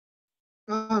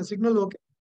Signal okay.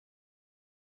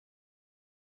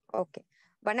 Okay.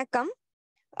 வணக்கம்.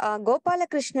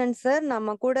 Gopalakrishnan sir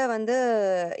நம்ம கூட வந்து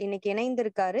இன்னைக்கு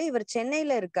இணைந்திருக்காரு. இவர்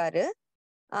சென்னையில இருக்காரு.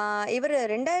 இவர்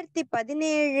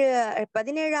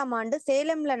 2017ஆம் ஆண்டு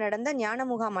சேலம்ல நடந்த ஞான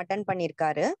முகாம் அட்டன்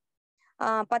பண்ணியிருக்காரு.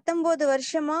 19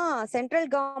 வருஷமா சென்ட்ரல்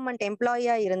கவர்மெண்ட்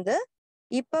எம்ப்ளாயியா இருந்து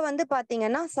இப்ப வந்து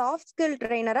பாத்தீங்கன்னா சாஃப்ட் ஸ்கில்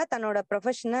ட்ரெயினரா தன்னோட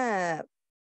ப்ரொஃபஷனை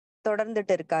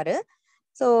தொடர்ந்துட்டு இருக்காரு.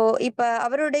 ஸோ இப்ப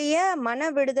அவருடைய மன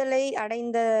விடுதலை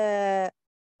அடைந்த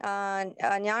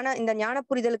இந்த ஞான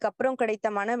புரிதலுக்கு அப்புறம் கிடைத்த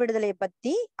மன விடுதலை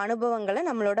பத்தி அனுபவங்களை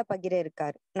நம்மளோட பகிர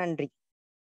இருக்காரு. நன்றி.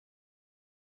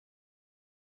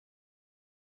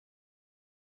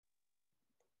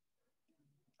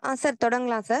 சார்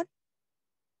தொடங்கலாம் சார்.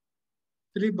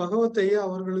 ஸ்ரீ பகவத் ஐயா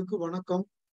அவர்களுக்கு வணக்கம்.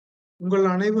 உங்கள்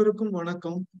அனைவருக்கும்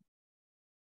வணக்கம்.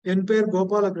 என் பெயர்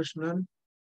கோபாலகிருஷ்ணன்.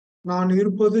 நான்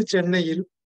இருப்பது சென்னையில்.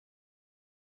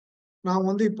 நான்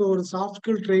வந்து இப்போ ஒரு சாஃப்ட்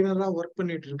ஸ்கில் ட்ரெயினரா ஒர்க்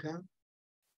பண்ணிட்டு இருக்கேன்.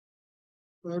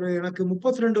 எனக்கு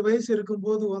 32 வயசு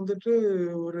இருக்கும்போது வந்துட்டு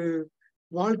ஒரு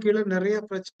வாழ்க்கையில நிறைய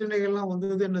பிரச்சனைகள்லாம்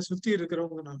வந்தது என்னை சுத்தி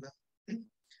இருக்கிறவங்கனால.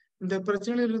 இந்த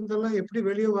பிரச்சனையில இருந்தெல்லாம் எப்படி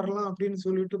வெளியே வரலாம் அப்படின்னு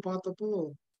சொல்லிட்டு பார்த்தப்போ,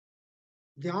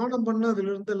 தியானம் பண்ண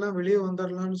அதுல இருந்து எல்லாம் வெளியே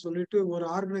வந்துடலாம்னு சொல்லிட்டு ஒரு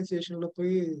ஆர்கனைசேஷன்ல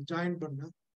போய் ஜாயின்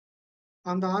பண்ணேன்.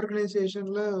 அந்த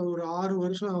ஆர்கனைசேஷன்ல ஒரு 6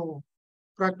 வருஷம்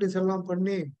ப்ராக்டிஸ் எல்லாம்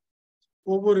பண்ணி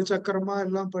ஒவ்வொரு சக்கரமா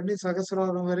எல்லாம் பண்ணி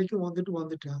சகசிராரம் வரைக்கும்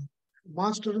வந்துட்டேன்.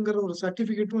 மாஸ்டருங்கிற ஒரு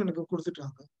சர்டிபிகேட்டும் எனக்கு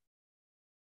கொடுத்துட்டாங்க.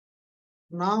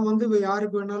 நான் வந்து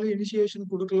யாருக்கு வேணாலும் இனிஷியேஷன்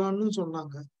கொடுக்கலாம்னு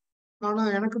சொன்னாங்க. ஆனா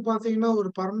எனக்கு பாத்தீங்கன்னா ஒரு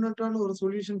பர்மனண்டான ஒரு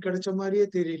சொல்யூஷன் கிடைச்ச மாதிரியே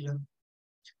தெரியல.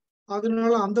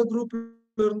 அதனால அந்த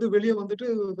குரூப்ல இருந்து வெளியே வந்துட்டு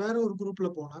வேற ஒரு குரூப்ல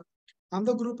போனேன். அந்த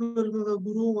குரூப்ல இருக்கிற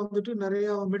குருவும் வந்துட்டு நிறைய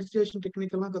மெடிடேஷன்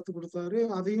டெக்னிக் எல்லாம் கத்து கொடுத்தாரு.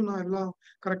 அதையும் நான் எல்லாம்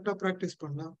கரெக்டா பிராக்டிஸ்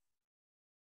பண்ணேன்.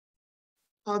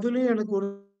 அதுலயும் எனக்கு ஒரு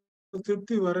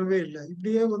திருப்தி வரவே இல்லை.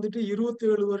 இப்படியே வந்துட்டு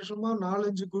 27 வருஷமா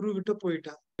 4-5 குரு கிட்ட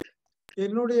போயிட்டேன்.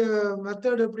 என்னுடைய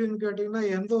மெத்தட் எப்படின்னு கேட்டீங்கன்னா,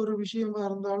 எந்த ஒரு விஷயமா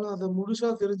இருந்தாலும் அதை முழுசா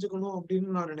தெரிஞ்சுக்கணும் அப்படின்னு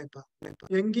நான் நினைப்பேன்.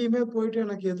 எங்கேயுமே போயிட்டு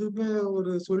எனக்கு எதுவுமே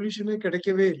ஒரு சொல்யூஷனே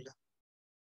கிடைக்கவே இல்லை.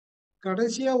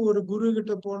 கடைசியா ஒரு குரு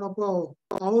கிட்ட போனப்போ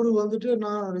அவரு வந்துட்டு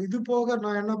நான் இது போக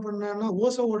நான் என்ன பண்ணேன்னா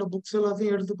ஓசோவோட புக்ஸ்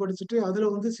எல்லாத்தையும் எடுத்து படிச்சுட்டு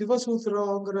அதுல வந்து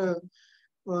சிவசூத்திரங்கிற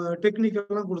டெக்னிக்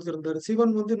எல்லாம் கொடுத்திருந்தாரு.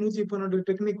 சிவன் வந்து 112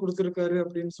 டெக்னிக் கொடுத்திருக்காரு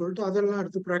அப்படின்னு சொல்லிட்டு அதெல்லாம்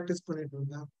எடுத்து பிராக்டிஸ் பண்ணிட்டு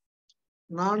இருந்தேன்.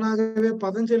 நானாகவே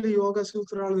பதஞ்சலி யோக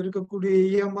சூத்திரால் இருக்கக்கூடிய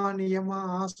இயமா நியமா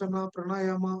ஆசனா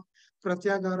பிரணாயாமா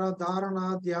பிரத்யாகாரா தாரணா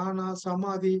தியானா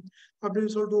சமாதி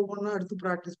அப்படின்னு சொல்லிட்டு ஒவ்வொன்றா எடுத்து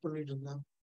பிராக்டிஸ் பண்ணிட்டு இருந்தேன்.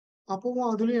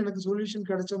 அப்பவும் அதுலயும் எனக்கு சொல்யூஷன்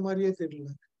கிடைச்ச மாதிரியே தெரியல.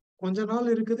 கொஞ்ச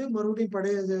நாள் இருக்குது, மறுபடியும்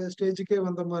பழைய ஸ்டேஜுக்கே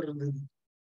வந்த மாதிரி இருந்தது.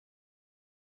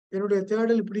 என்னுடைய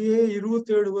தேடல் இப்படியே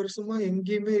 27 வருஷமா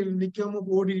எங்கேயுமே நிக்காம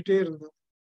ஓடிக்கிட்டே இருந்தேன்.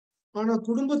 ஆனா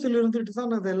குடும்பத்துல இருந்துட்டு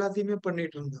தான் நான் எல்லாத்தையுமே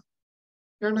பண்ணிட்டு இருந்தேன்.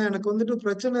 ஏன்னா எனக்கு வந்துட்டு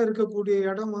பிரச்சனை இருக்கக்கூடிய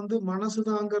இடம் வந்து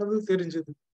மனசுதாங்கிறது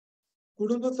தெரிஞ்சது.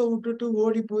 குடும்பத்தை விட்டுட்டு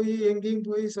ஓடி போய் எங்கேயும்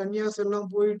போய் சன்னியாசம் எல்லாம்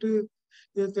போயிட்டு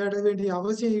இதை தேட வேண்டிய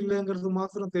அவசியம் இல்லைங்கிறது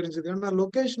மாத்திரம் தெரிஞ்சது. ஏன்னா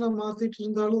லொகேஷனை மாத்திட்டு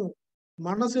இருந்தாலும்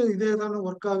மனசு இதே தானே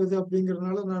ஒர்க் ஆகுது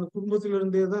அப்படிங்கறதுனால நான் குடும்பத்துல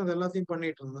இருந்தே தான் இது எல்லாத்தையும்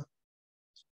பண்ணிட்டு இருந்தேன்.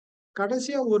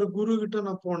 கடைசியா ஒரு குரு கிட்ட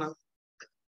நான் போனேன்.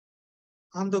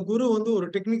 அந்த குரு வந்து ஒரு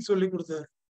டெக்னிக் சொல்லி கொடுத்தாரு.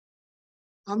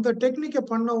 அந்த டெக்னிக்கை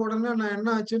பண்ண உடனே நான் என்ன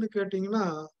ஆச்சுன்னு கேட்டீங்கன்னா,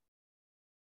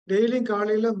 டெய்லியும்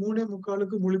காலையில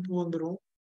 3:45க்கு முழிப்பு வந்துடும்.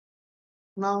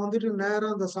 நான் வந்துட்டு நேரா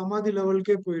அந்த சமாதி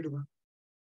லெவலுக்கே போயிடுவேன்.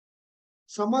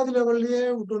 சமாதி லெவல்லயே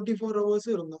 24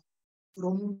 ஹவர்ஸ் இருந்தேன்.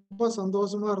 ரொம்ப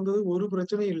சந்தோஷமா இருந்தது. ஒரு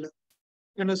பிரச்சனையும் இல்லை.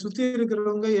 என்னை சுத்தி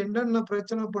இருக்கிறவங்க என்னென்ன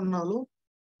பிரச்சனை பண்ணாலும்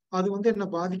அது வந்து என்னை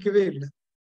பாதிக்கவே இல்லை.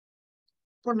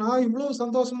 இப்ப நான் இவ்வளவு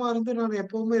சந்தோஷமா இருந்து நான்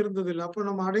எப்பவுமே இருந்தது இல்லை. அப்ப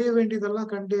நம்ம அடைய வேண்டியதெல்லாம்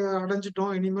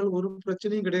அடைஞ்சிட்டோம். இனிமேல் ஒரு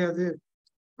பிரச்சனையும் கிடையாது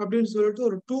அப்படின்னு சொல்லிட்டு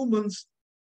ஒரு 2 months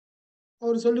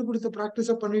அவர் சொல்லி கொடுத்த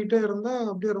பிராக்டிஸ பண்ணிக்கிட்டே இருந்தா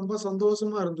அப்படியே ரொம்ப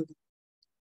சந்தோஷமா இருந்தது.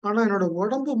 ஆனா என்னோட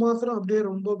உடம்பு மாத்திரம் அப்படியே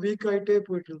ரொம்ப வீக் ஆயிட்டே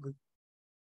போயிட்டு இருந்தது.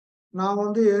 நான்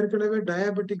வந்து ஏற்கனவே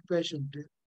டயபெட்டிக் பேஷண்ட்.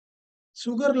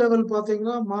 சுகர் லெவல்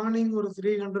பாத்தீங்கன்னா மார்னிங் ஒரு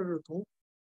 300 இருக்கும்.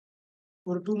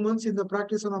 ஒரு 2 months இந்த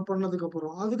பிராக்டிஸ நான் பண்ணதுக்கு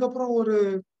அப்புறம் அதுக்கப்புறம்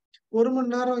ஒரு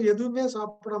மணி நேரம் எதுவுமே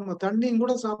சாப்பிடாம தண்ணியும்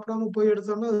கூட சாப்பிடாம போய்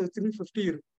எடுத்தோம்னா அது 350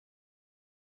 இருக்கு.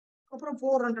 அப்புறம்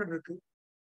 400 இருக்கு.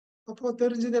 அப்போ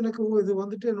தெரிஞ்சது எனக்கு இது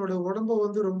வந்துட்டு என்னோட உடம்ப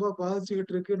வந்து ரொம்ப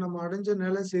பாதிச்சுக்கிட்டு இருக்கு. நம்ம அடைஞ்ச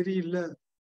நிலை சரியில்லை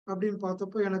அப்படின்னு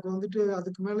பார்த்தப்போ எனக்கு வந்துட்டு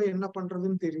அதுக்கு மேல என்ன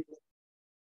பண்றதுன்னு தெரியல.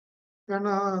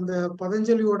 ஏன்னா அந்த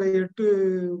பதஞ்சலியோட 8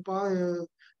 பா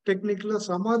டெக்னிக்ல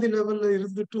சமாதி லெவல்ல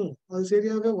இருந்துட்டும் அது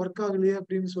சரியாவே ஒர்க் ஆகலையே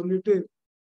அப்படின்னு சொல்லிட்டு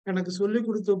எனக்கு சொல்லி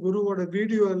கொடுத்த குருவோட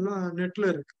வீடியோ எல்லாம் நெட்ல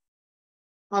இருக்கு.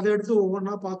 அதை எடுத்து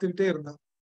ஒவ்வொன்றா பார்த்துக்கிட்டே இருந்தேன்.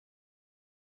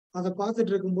 அதை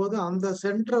பார்த்துட்டு இருக்கும்போது அந்த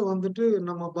சென்டரை வந்துட்டு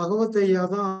நம்ம பகவத் ஐயா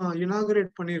தான்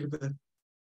இனாகரேட் பண்ணியிருக்காரு.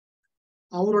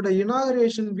 அவரோட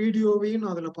இனாகரேஷன் வீடியோவையும்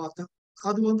நான் அதுல பார்த்தேன்.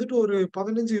 அது வந்துட்டு ஒரு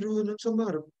 15-20 நிமிஷம்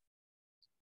தான் இருக்கும்.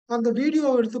 அந்த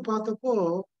வீடியோவ எடுத்து பார்த்தப்போ,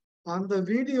 அந்த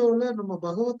வீடியோல நம்ம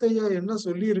பகவத் ஐயா என்ன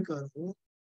சொல்லியிருக்காரோ,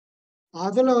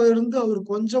 அதுல இருந்து அவரு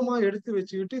கொஞ்சமா எடுத்து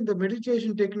வச்சுக்கிட்டு, இந்த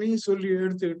மெடிடேஷன் டெக்னிக் சொல்லி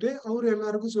எடுத்துக்கிட்டு, அவரு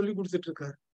எல்லாருக்கும் சொல்லிக் குடுத்துட்டு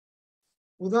இருக்காரு.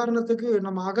 உதாரணத்துக்கு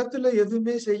நம்ம அகத்துல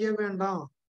எதுவுமே செய்ய வேண்டாம்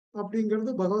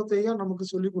அப்படிங்கிறது பகவத் ஐயா நமக்கு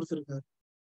சொல்லிக் குடுத்திருக்காரு.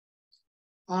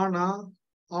 ஆனா,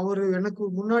 அவரு எனக்கு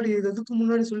முன்னாடி இதுக்கு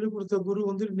முன்னாடி சொல்லிக் குடுத்த குரு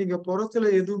வந்து, நீங்க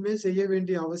புறத்துல எதுவுமே செய்ய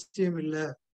வேண்டிய அவசியம் இல்ல.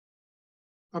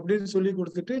 அப்படின்னு சொல்லிக்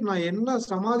குடுத்துட்டு, நான் என்ன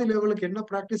சமாதி லெவலுக்கு என்ன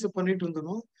பிராக்டிஸ பண்ணிட்டு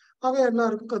இருந்தேனோ, அத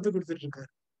எல்லாருக்கும் கத்துக் குடுத்துட்டு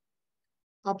இருக்காரு.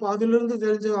 அப்ப அதிலிருந்து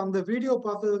தெரிஞ்ச அந்த வீடியோ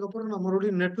பார்த்ததுக்கு அப்புறம் நான்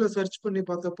மறுபடியும் நெட்ல சர்ச் பண்ணி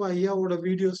பார்த்தப்போ, ஐயாவோட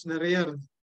வீடியோஸ் நெறைய இருந்தது.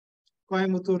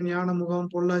 கோயம்புத்தூர் ஞான முகாம்,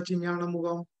 பொள்ளாச்சி ஞான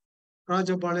முகாம்,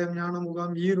 ராஜபாளையம் ஞான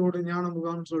முகாம், ஈரோடு ஞான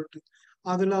முகாம்னு சொல்லிட்டு.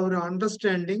 அதுல அவரு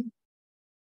அண்டர்ஸ்டாண்டிங்,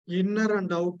 இன்னர்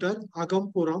அண்ட் அவுட்டர்,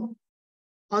 அகம்புறம்,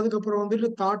 அதுக்கப்புறம் வந்துட்டு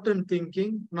தாட் அண்ட்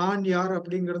திங்கிங், நான் யார்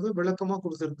அப்படிங்கறத விளக்கமா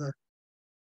குடுத்திருந்தாரு.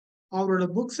 அவரோட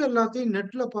புக்ஸ் எல்லாத்தையும்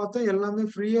நெட்ல பார்த்தேன். எல்லாமே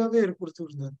ஃப்ரீயாவே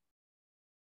குடுத்திருந்தாரு.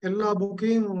 எல்லா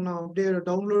புக்கையும் நான் அப்படியே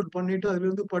டவுன்லோட் பண்ணிட்டு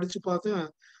அதிலிருந்து படிச்சு பார்த்தேன்.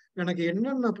 எனக்கு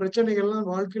என்னென்ன பிரச்சனைகள்லாம்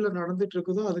வாழ்க்கையில நடந்துட்டு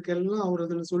இருக்குதோ, அதுக்கெல்லாம் அவர்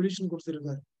அதுல சொல்யூஷன்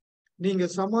குடுத்திருக்காரு. நீங்க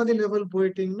சமாதி லெவல்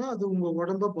போயிட்டீங்கன்னா, அது உங்க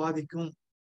உடம்ப பாதிக்கும்.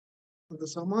 அந்த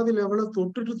சமாதி லெவல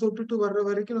தொட்டுட்டு, தொட்டுட்டு வர்ற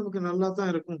வரைக்கும் நமக்கு நல்லா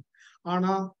தான் இருக்கும்.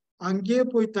 ஆனா, அங்கேயே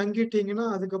போய் தங்கிட்டீங்கன்னா,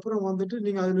 அதுக்கப்புறம் வந்துட்டு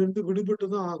நீங்க அதிலிருந்து விடுபட்டு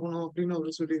தான் ஆகணும் அப்படின்னு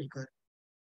அவரு சொல்லியிருக்காரு.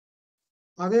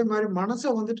 அதே மாரி மனச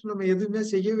வந்துட்டு நம்ம எதுவுமே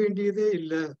செய்ய வேண்டியதே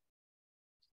இல்ல.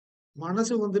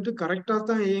 மனசு வந்துட்டு கரெக்ட்டா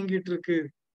தான் இயங்கிட்டு இருக்கு.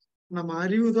 நம்ம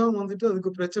அறிவு தான் வந்துட்டு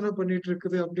அதுக்கு பிரச்சனை பண்ணிட்டு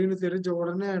இருக்குது அப்படின்னு தெரிஞ்ச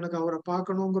உடனே எனக்கு அவர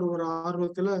பார்க்கணுங்கிற ஒரு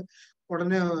ஆர்வத்துல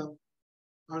உடனே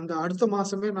அந்த அடுத்த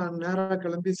மாசமே நான் நேரா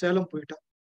கிளம்பி சேலம் போயிட்டேன்.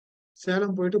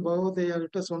 சேலம் போயிட்டு பகவத் ஐயா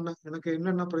கிட்ட சொன்னேன். எனக்கு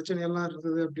என்னென்ன பிரச்சனை எல்லாம்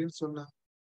இருந்தது அப்படின்னு சொன்னேன்.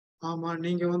 ஆமா,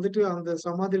 நீங்க வந்துட்டு அந்த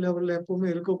சமாதி லெவல்ல எப்பவுமே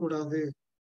இருக்கக்கூடாது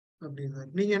அப்படின்னாரு.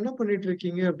 நீங்க என்ன பண்ணிட்டு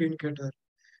இருக்கீங்க அப்படின்னு கேட்டாரு.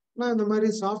 நான் இந்த மாதிரி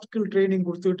சாஃப்ட் ஸ்கில் ட்ரைனிங்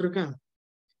குடுத்துட்டு இருக்கேன்.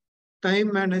 Time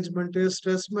management,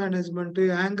 stress management,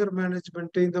 anchor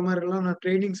management இந்த மாதிரிலாம் நான்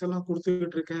ட்ரெய்னிங்ஸ் எல்லாம்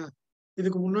குடுத்துக்கிட்டு இருக்கேன்.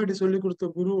 இதுக்கு முன்னாடி சொல்லிக் குடுத்த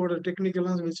குருவோட டெக்னிக்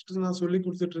எல்லாம் வச்சுட்டு நான் சொல்லிக்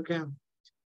குடுத்துட்டு இருக்கேன்.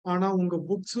 ஆனா உங்க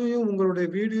புக்ஸையும், உங்களுடைய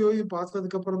வீடியோவையும்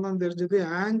பார்த்ததுக்கு அப்புறம் தான் தெரிஞ்சது,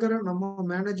 ஆங்கர நம்ம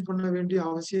மேனேஜ் பண்ண வேண்டிய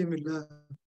அவசியம் இல்ல.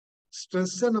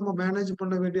 ஸ்ட்ரெஸ்ஸ நம்ம மேனேஜ்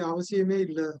பண்ண வேண்டிய அவசியமே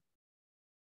இல்ல.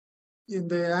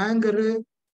 இந்த ஆங்கரு,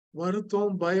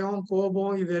 வருத்தம், பயம்,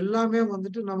 கோபம் இது எல்லாமே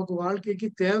வந்துட்டு நமக்கு வாழ்க்கைக்கு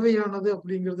தேவையானது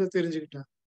அப்படிங்கிறத தெரிஞ்சுக்கிட்டேன்.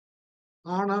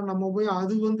 ஆனா, நம்ம போய்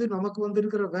அது வந்து நமக்கு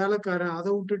வந்திருக்கிற வேலைக்காரன். அத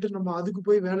விட்டுட்டு நம்ம அதுக்கு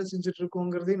போய் வேலை செஞ்சுட்டு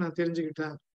இருக்கோங்கிறதையும் நான்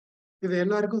தெரிஞ்சுக்கிட்டேன். இத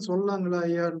எல்லாருக்கும் சொல்லலாங்களா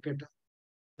ஐயான்னு கேட்டேன்.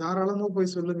 தாராளமா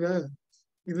போய் சொல்லுங்க.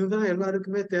 இதுதான்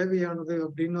எல்லாருக்குமே தேவையானது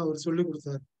அப்படின்னு அவர் சொல்லிக்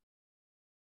குடுத்தாரு.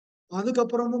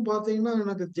 அதுக்கப்புறமும் பார்த்தீங்கன்னா,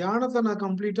 எனக்கு தியானத்த நான்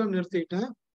கம்ப்ளீட்டா நிறுத்திட்டேன்.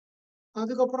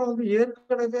 அதுக்கப்புறம் வந்து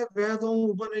ஏற்கனவே வேதம்,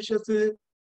 உபநிஷத்து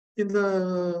இந்த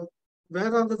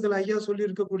வேதாந்தத்துல ஐயா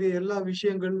சொல்லியிருக்கக்கூடிய எல்லா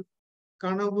விஷயங்கள்,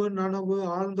 கனவு, நனவு,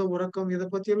 ஆழ்ந்த உறக்கம் இத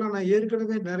பத்தியெல்லாம் நான்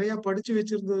ஏற்கனவே நெறைய படிச்சு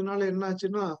வச்சிருந்ததுனால என்ன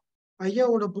ஆச்சுன்னா,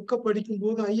 ஐயாவோட புக்க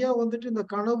படிக்கும்போது, ஐயா வந்துட்டு இந்த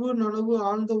கனவு, நனவு,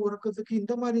 ஆழ்ந்த உறக்கத்துக்கு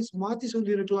இந்த மாரி மாத்தி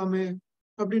சொல்லியிருக்கலாமே!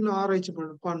 அப்படின்னு ஆராய்ச்சி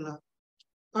பண்ணேன்.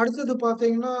 அடுத்தது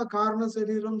பார்த்தீங்கன்னா, காரண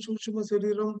சரீரம், சூட்சும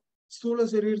சரீரம், ஸ்தூல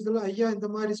சரீரத்துல ஐயா இந்த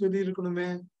மாரி சொல்லியிருக்கணுமே!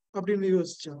 அப்படின்னு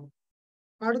யோசிச்சேன்.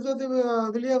 அடுத்தது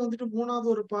அதிலேயே வந்துட்டு 3வது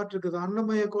ஒரு பார்ட் இருக்குது.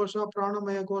 அன்னமய கோஷா,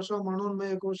 பிராணமய கோஷா,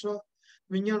 மனோன்மய கோஷா,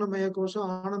 விஞ்ஞானமய கோஷம்,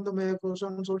 ஆனந்தமய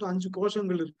கோஷம்னு சொல்லிட்டு 5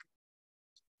 கோஷங்கள் இருக்கு.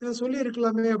 இத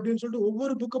சொல்லியிருக்கலாமே அப்படின்னு சொல்லிட்டு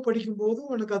ஒவ்வொரு புக்க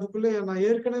படிக்கும்போதும் எனக்கு அதுக்குள்ள நான்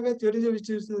ஏற்கனவே தெரிஞ்ச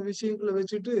விஷயங்கள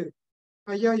வச்சுட்டு,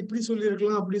 ஐயா இப்படி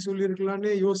சொல்லியிருக்கலாம், அப்படி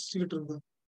சொல்லியிருக்கலாம்ன்னு யோசிச்சுக்கிட்டு இருந்தேன்.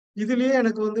 இதுலயே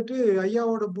எனக்கு வந்துட்டு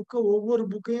ஐயாவோட ஒவ்வொரு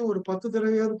புக்கையும் ஒரு 10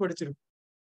 தடவையாவது படிச்சிருப்பேன்.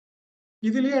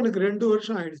 இதுலயே எனக்கு 2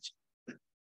 வருஷம் ஆயிடுச்சு.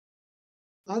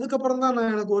 அதுக்கப்புறம் தான்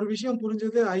எனக்கு ஒரு விஷயம்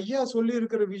புரிஞ்சது. ஐயா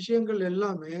சொல்லியிருக்கிற விஷயங்கள்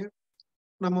எல்லாமே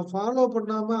நம்ம ஃபாலோ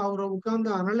பண்ணாம அவர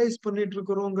உட்கார்ந்து அனலைஸ் பண்ணிட்டு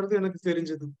இருக்கிறோங்கிறது எனக்கு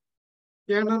தெரிஞ்சது.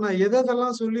 ஏன்னா, நான்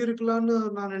எதெல்லாம் சொல்லியிருக்கலான்னு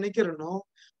நான் நினைக்கிறேனோ,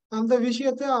 அந்த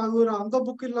விஷயத்த அவரு அந்த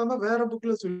புக் இல்லாம வேற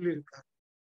புக்ல சொல்லியிருக்காரு.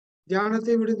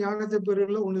 தியானத்தை விடு ஞானத்தை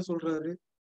பெறுல ஒண்ணு சொல்றாரு.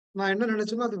 நான் என்ன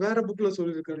நினைச்சேனோ, அது வேற புக்ல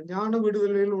சொல்லியிருக்காரு. ஞான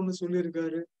விடுதலையில ஒண்ணு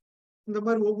சொல்லியிருக்காரு. இந்த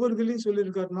மாரி ஒவ்வொரு இதுலயும்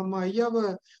சொல்லியிருக்காரு. நம்ம ஐயாவ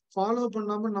ஃபாலோ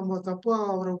பண்ணாம நம்ம தப்பா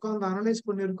அவர உட்கார்ந்து அனலைஸ்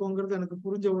பண்ணியிருக்கோங்கிறது எனக்கு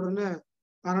புரிஞ்ச உடனே,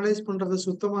 அனலைஸ் பண்றத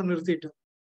சுத்தமா நிறுத்திட்டேன்.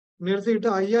 நிறுத்திட்டு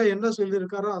ஐயா என்ன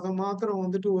சொல்லியிருக்காரோ, அத மாத்திரம்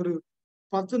வந்துட்டு ஒரு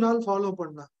 10 நாள் ஃபாலோ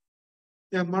பண்ணேன்.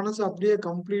 என் மனசு அப்படியே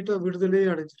கம்ப்ளீட்டா விடுதலையே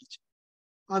அடைஞ்சிருச்சு.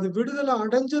 அது விடுதலை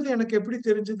அடைஞ்சது எனக்கு எப்படி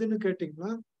தெரிஞ்சதுன்னு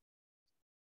கேட்டீங்கன்னா,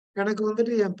 எனக்கு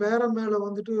வந்துட்டு என் பேரன் மேல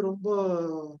வந்துட்டு ரொம்ப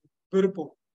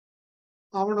விருப்பம்.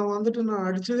 அவன வந்துட்டு நான்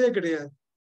அடிச்சதே கிடையாது.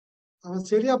 அவன்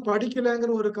சரியா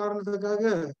படிக்கலைங்கிற ஒரு காரணத்துக்காக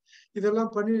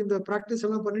இதெல்லாம் பண்ணி இந்த பிராக்டிஸ்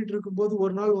எல்லாம் பண்ணிட்டு இருக்கும்போது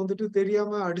ஒரு நாள் வந்துட்டு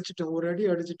தெரியாம அடிச்சிட்டேன். ஒரு அடி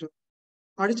அடிச்சிட்டேன்.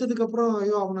 அடிச்சதுக்கு அப்புறம்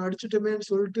ஐயோ அவனை அடிச்சிட்டோமேன்னு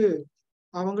சொல்லிட்டு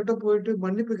அவன்கிட்ட போயிட்டு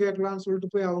மன்னிப்பு கேட்கலாம்னு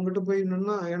சொல்லிட்டு போய் அவங்ககிட்ட போய்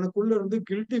நின்னா எனக்குள்ள இருந்து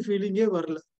கில்ட்டி ஃபீலிங்கே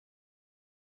வரல.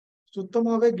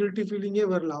 சுத்தமாவே கில்ட்டி ஃபீலிங்கே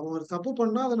வரல. அவன் ஒரு தப்பு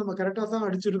பண்ணா அதை நம்ம கரெக்டா தான்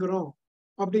அடிச்சிருக்கிறோம்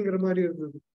அப்படிங்கிற மாதிரி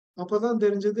இருந்தது. அப்பதான்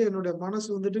தெரிஞ்சது என்னுடைய மனசு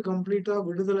வந்துட்டு கம்ப்ளீட்டா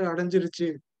விடுதலை அடைஞ்சிருச்சு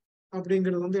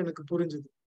அப்படிங்கிறது வந்து எனக்கு புரிஞ்சுது.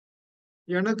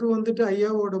 எனக்கு வந்துட்டு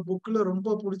ஐயாவோட புக்ல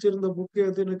ரொம்ப பிடிச்சிருந்த புக்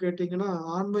எதுன்னு கேட்டீங்கன்னா,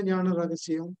 ஆன்ம ஞான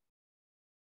ரகசியம்,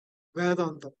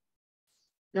 வேதாந்தம்.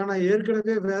 ஏன்னா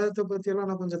ஏற்கனவே வேதத்தை பத்தி எல்லாம்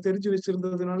நான் கொஞ்சம் தெரிஞ்சு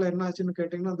வச்சிருந்ததுனால என்ன ஆச்சுன்னு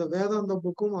கேட்டீங்கன்னா, அந்த வேதாந்த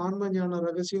புக்கும் ஆன்ம ஞான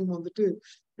ரகசியம் வந்துட்டு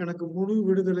எனக்கு முழு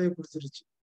விடுதலையை கொடுத்துருச்சு.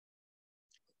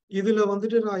 இதுல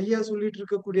வந்துட்டு நான் ஐயா சொல்லிட்டு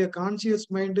இருக்கக்கூடிய கான்சியஸ்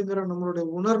மைண்டுங்கிற நம்மளுடைய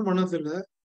மனதுல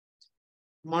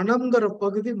மனம்ங்கிற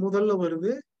பகுதி முதல்ல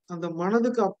வருது. அந்த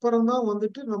மனதுக்கு அப்புறம் தான்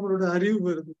வந்துட்டு நம்மளோட அறிவு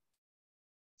வருது.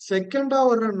 செகண்டா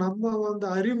வர்ற நம்ம வந்து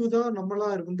அறிவு தான் நம்மளா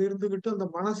இருந்துகிட்டு அந்த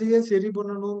மனசையே சரி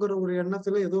பண்ணணுங்கிற ஒரு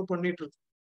எண்ணத்துல ஏதோ பண்ணிட்டு இருக்கு.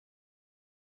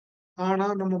 ஆனா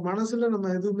நம்ம மனசுல நம்ம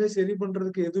எதுவுமே சரி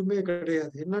பண்றதுக்கு எதுவுமே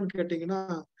கிடையாது. என்னன்னு கேட்டீங்கன்னா,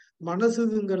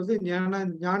 மனசுங்கிறது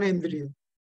ஞானேந்திரியம்.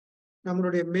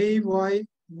 நம்மளுடைய மெய், வாய்,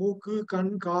 மூக்கு,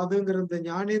 கண், காதுங்கிற இந்த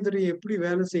ஞானேந்திரியம் எப்படி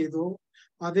வேலை செய்யுதோ,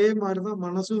 அதே மாதிரிதான்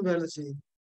மனசும் வேலை செய்யுது.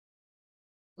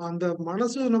 அந்த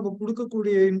மனசு நம்ம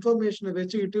குடுக்கக்கூடிய இன்ஃபர்மேஷனை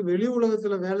வச்சுக்கிட்டு வெளி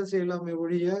உலகத்துல வேலை செய்யலாமே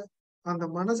ஒழிய, அந்த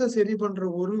மனசை சரி பண்ற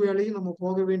ஒரு வேலையும் நம்ம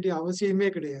போக வேண்டிய அவசியமே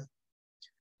கிடையாது.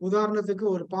 உதாரணத்துக்கு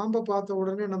ஒரு பாம்பை பார்த்த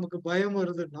உடனே நமக்கு பயம்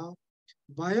வருதுன்னா,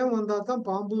 பயம் வந்தா தான்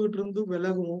பாம்புகிட்ட இருந்து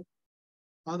விலகுவோம்.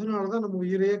 அதனாலதான் நம்ம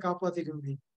உயிரையே காப்பாத்திக்க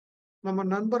முடியும். நம்ம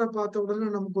நண்பரை பார்த்த உடனே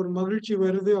நமக்கு ஒரு மகிழ்ச்சி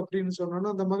வருது அப்படின்னு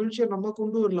சொன்னோம்னா, அந்த மகிழ்ச்சியை நம்ம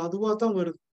கொண்டு வரல. அதுவா தான்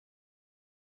வருது.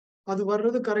 அது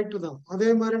வர்றது கரெக்ட் தான். அதே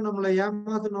மாதிரி நம்மளை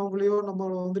ஏமாத்துனவங்களையோ, நம்ம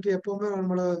வந்துட்டு எப்பவுமே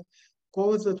நம்மள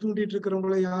கோவத்த தூண்டிட்டு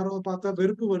இருக்கிறவங்கள யாரோ பார்த்தா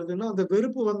வெறுப்பு வருதுன்னா, அந்த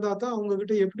வெறுப்பு வந்தா தான் அவங்க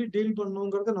கிட்ட எப்படி டீல்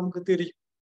பண்ணணுங்கிறது நமக்கு தெரியும்.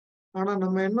 ஆனா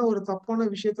நம்ம என்ன ஒரு தப்பான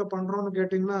விஷயத்த பண்றோம்னு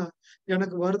கேட்டீங்கன்னா,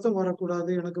 எனக்கு வருத்தம்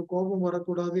வரக்கூடாது, எனக்கு கோபம்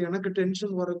வரக்கூடாது, எனக்கு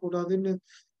டென்ஷன் வரக்கூடாதுன்னு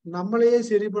நம்மளையே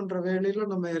சரி பண்ற வேலையில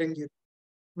நம்ம இறங்கிரும்.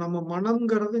 நம்ம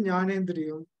மனம்ங்கிறது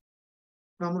ஞானேந்திரியம்.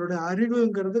 நம்மளுடைய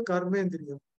அறிவுங்கிறது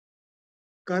கர்மேந்திரியம்.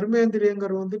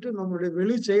 கர்மேந்திரியங்கிறது வந்துட்டு நம்மளுடைய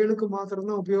வெளி செயலுக்கு மாத்திரம்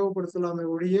தான் உபயோகப்படுத்தலாமே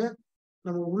ஒழிய,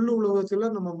 நம்ம உலகத்துல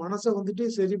நம்ம மனச வந்துட்டு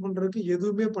சரி பண்றதுக்கு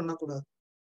எதுவுமே பண்ணக்கூடாது.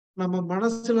 நம்ம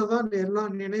மனசுல தான் எல்லா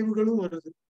நினைவுகளும் வருது.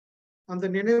 அந்த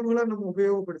நினைவுகள நம்ம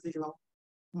உபயோகப்படுத்திக்கலாம்.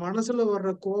 மனசுல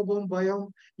வர்ற கோபம், பயம்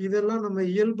இதெல்லாம் நம்ம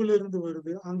இயல்புல இருந்து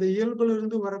வருது. அந்த இயல்புல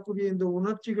இருந்து வரக்கூடிய இந்த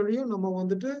உணர்ச்சிகளையும் நம்ம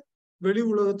வந்துட்டு வெளி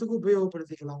உலகத்துக்கு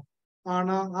உபயோகப்படுத்திக்கலாம்.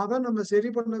 ஆனா, அத நம்ம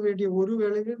சரி பண்ண வேண்டிய ஒரு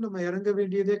வேலையிலும் நம்ம இறங்க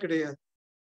வேண்டியதே கிடையாது.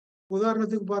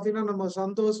 உதாரணத்துக்கு பார்த்தீங்கன்னா, நம்ம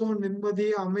சந்தோஷம், நிம்மதி,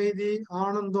 அமைதி,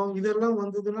 ஆனந்தம் இதெல்லாம்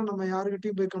வந்ததுன்னா நம்ம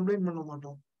யார்கிட்டயும் போய் கம்ப்ளைண்ட் பண்ண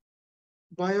மாட்டோம்.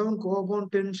 பயம், கோபம்,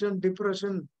 டென்ஷன்,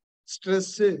 டிப்ரஷன்,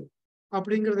 ஸ்ட்ரெஸ்ஸு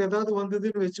அப்படிங்கிறது ஏதாவது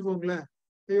வந்ததுன்னு வச்சுக்கோங்களேன்.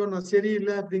 ஐயோ! நான்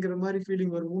சரியில்ல அப்படிங்கிற மாரி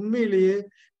ஃபீலிங் வரும். உண்மையிலேயே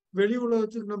வெளி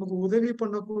உலகத்துக்கு நமக்கு உதவி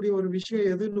பண்ணக்கூடிய ஒரு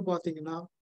விஷயம் எதுன்னு பார்த்தீங்கன்னா,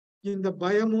 இந்த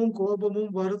பயமும்,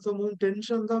 கோபமும், வருத்தமும்,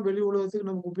 டென்ஷன் தான் வெளி உலகத்துக்கு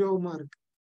நமக்கு உபயோகமா இருக்கு.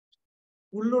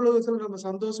 உள்ளுலகத்துல நம்ம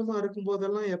சந்தோஷமா இருக்கும்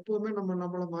போதெல்லாம் எப்பவுமே நம்ம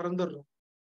நம்மள மறந்துடுறோம்.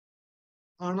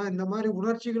 ஆனா இந்த மாரி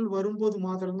உணர்ச்சிகள் வரும்போது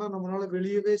மாத்திரம் தான் நம்மளால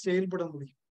வெளியவே செயல்பட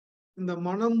முடியும். இந்த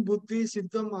மனம், புத்தி,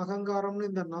 சித்தம், அகங்காரம்னு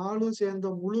இந்த 4ம் சேர்ந்த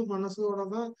முழு மனசோட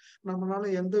தான்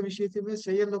நம்மளால எந்த விஷயத்தையுமே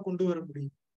செயல்ல கொண்டு வர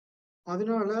முடியும்.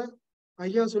 அதனால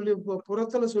ஐயா சொல்லி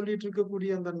புறத்துல சொல்லிட்டு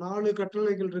இருக்கக்கூடிய அந்த 4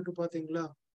 கட்டளைகள் இருக்கு பாத்தீங்களா?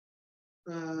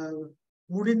 ஆ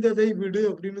முடிந்ததை விடு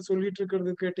அப்படின்னு சொல்லிட்டு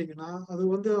இருக்கிறது கேட்டீங்கன்னா, அது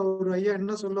வந்து அவரு ஐயா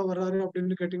என்ன சொல்ல வர்றாரு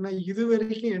அப்படின்னு கேட்டீங்கன்னா,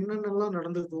 இதுவரைக்கும் என்னென்னலாம்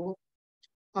நடந்ததோ,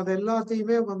 அது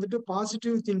எல்லாத்தையுமே வந்துட்டு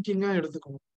பாசிட்டிவ் திங்கிங்கா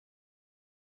எடுத்துக்கணும்.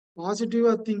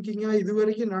 பாசிட்டிவா திங்கிங்கா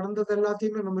இதுவரைக்கும் நடந்தது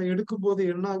எல்லாத்தையுமே நம்ம எடுக்கும்போது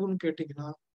என்ன ஆகும்னு கேட்டீங்கன்னா,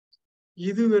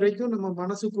 இதுவரைக்கும் நம்ம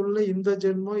மனசுக்குள்ள இந்த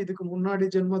ஜென்மம், இதுக்கு முன்னாடி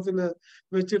ஜென்மத்துல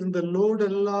வச்சிருந்த லோட்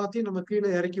எல்லாத்தையும் நம்ம கீழ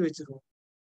இறக்கி வச்சுருவோம்.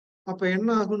 அப்ப என்ன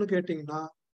ஆகும்னு கேட்டீங்கன்னா,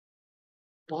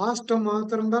 பாஸ்ட்ட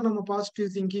மாத்திரம் தான் நம்ம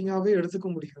பாசிட்டிவ் திங்கிங்காவே எடுத்துக்க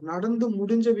முடியும். நடந்து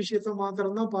முடிஞ்ச விஷயத்த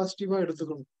மாத்திரம் தான் பாசிட்டிவா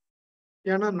எடுத்துக்கணும்.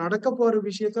 ஏன்னா நடக்க போற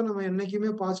விஷயத்த நம்ம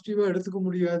என்னைக்குமே பாசிட்டிவா எடுத்துக்க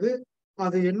முடியாது.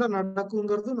 அது என்ன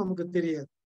நடக்குங்கிறதும் நமக்கு தெரியாது.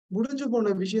 முடிஞ்சு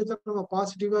போன விஷயத்த நம்ம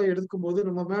பாசிட்டிவா எடுக்கும்போது,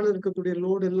 நம்ம மேல இருக்கக்கூடிய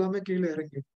லோட் எல்லாமே கீழ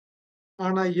இறங்கிடும்.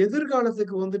 ஆனா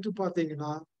எதிர்காலத்துக்கு வந்துட்டு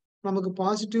பார்த்தீங்கன்னா, நமக்கு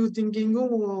பாசிட்டிவ்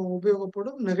திங்கிங்கும்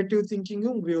உபயோகப்படும், நெகட்டிவ்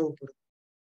திங்கிங்கும் உபயோகப்படும்.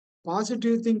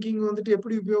 பாசிட்டிவ் திங்கிங் வந்துட்டு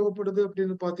எப்படி உபயோகப்படுது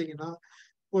அப்படின்னு பார்த்தீங்கன்னா,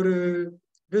 ஒரு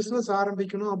பிசினஸ்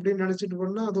ஆரம்பிக்கணும் அப்படின்னு நினைச்சிட்டு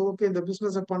பண்ணா, அது ஓகே இந்த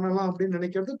பிசினஸ பண்ணலாம் அப்படின்னு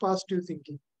நினைக்கிறது பாசிட்டிவ்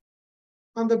திங்கிங்.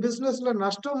 அந்த பிசினஸ்ல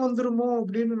நஷ்டம் வந்துருமோ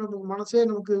அப்படின்னு நமக்கு மனசே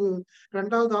நமக்கு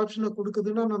 2வது ஆப்ஷன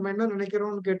குடுக்குதுன்னா, நம்ம என்ன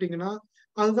நினைக்கிறோம்னு கேட்டீங்கன்னா,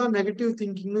 அதுதான் நெகட்டிவ்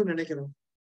திங்கிங்ன்னு நினைக்கிறோம்.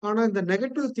 ஆனா இந்த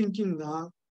நெகட்டிவ் திங்கிங் தான்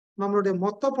நம்மளுடைய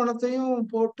மொத்த பணத்தையும்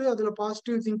போட்டு அதுல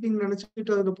பாசிட்டிவ் திங்கிங்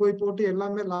நினைச்சுக்கிட்டு அதுல போட்டு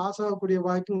எல்லாமே லாஸ் ஆகக்கூடிய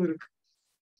வாய்ப்பும் இருக்கு.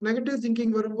 நெகட்டிவ்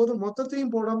திங்கிங் வரும்போது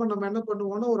மொத்தத்தையும் போடாம நம்ம என்ன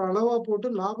பண்ணுவோம்னா ஒரு அளவா போட்டு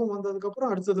லாபம் வந்ததுக்கு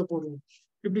அப்புறம் அடுத்ததை போடுவோம்.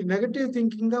 இப்படி நெகட்டிவ்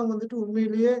திங்கிங் தான் வந்துட்டு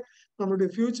உண்மையிலேயே நம்மளுடைய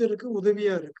ஃபியூச்சருக்கு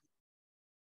உதவியா இருக்கு.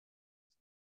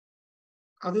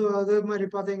 அதே மாதிரி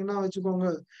பாத்தீங்கன்னா வச்சுக்கோங்க,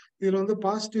 இதுல வந்து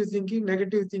பாசிட்டிவ் திங்கிங்,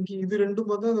 நெகட்டிவ் திங்கிங் இது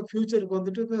ரெண்டும் வந்து அந்த ஃபியூச்சருக்கு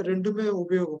வந்துட்டு ரெண்டுமே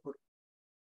உபயோகப்படும்.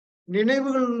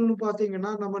 நினைவுகள்னு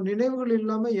பாத்தீங்கன்னா, நம்ம நினைவுகள்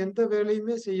இல்லாம எந்த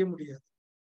வேலையுமே செய்ய முடியாது.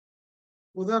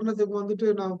 உதாரணத்துக்கு வந்துட்டு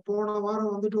நான் போன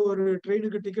வாரம் வந்துட்டு ஒரு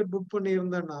ட்ரெயினுக்கு டிக்கெட் புக்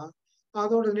பண்ணியிருந்தேன்னா,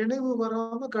 அதோட நினைவு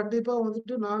வராம கண்டிப்பா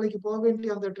வந்துட்டு நாளைக்கு போக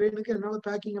வேண்டிய அந்த ட்ரெயினுக்கு என்னால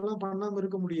பேக்கிங் எல்லாம் பண்ணாம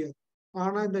இருக்க முடியாது.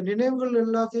 ஆனா இந்த நினைவுகள்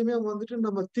எல்லாத்தையுமே வந்துட்டு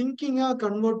நம்ம திங்கிங்கா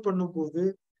கன்வெர்ட் பண்ணும்போது,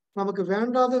 நமக்கு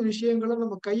வேண்டாத விஷயங்கள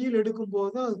நம்ம கையில்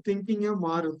எடுக்கும்போது தான் அது திங்கிங்கா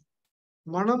மாறுது.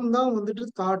 மனம் தான் வந்துட்டு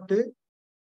தாட்டு,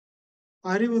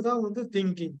 அறிவு தான் வந்து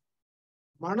திங்கிங்.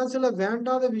 மனசுல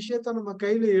வேண்டாத விஷயத்த நம்ம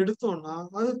கையில எடுத்தோம்னா,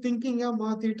 அது திங்கிங்கா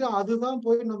மாத்திட்டு, அதுதான்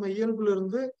போய் நம்ம இயல்புல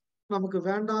இருந்து நமக்கு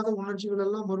வேண்டாத உணர்ச்சிகள்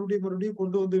எல்லாம் மறுபடியும்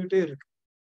கொண்டு வந்துகிட்டே இருக்கு.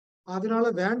 அதனால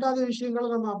வேண்டாத விஷயங்கள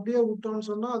நம்ம அப்படியே விட்டோம்னு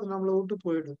சொன்னா, அது நம்மள விட்டு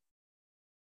போயிடும்.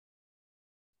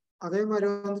 அதே மாரி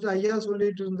வந்துட்டு ஐயா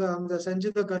சொல்லிட்டு இருந்த அந்த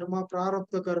சஞ்சித கர்மா,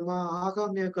 பிராரப்த கர்மா,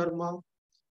 ஆகாமிய கர்மா,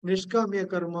 நிஷ்காமிய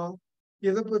கர்மா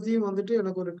இத பத்தியும் வந்துட்டு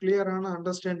எனக்கு ஒரு கிளியரான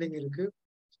அண்டர்ஸ்டாண்டிங் இருக்கு.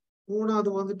 3வது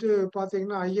வந்துட்டு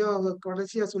பாத்தீங்கன்னா, ஐயா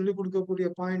கடைசியா சொல்லிக் குடுக்கக்கூடிய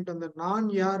பாயிண்ட் அந்த நான்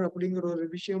யார் அப்படிங்கிற ஒரு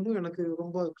விஷயமும் எனக்கு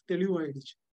ரொம்ப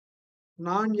தெளிவாயிடுச்சு.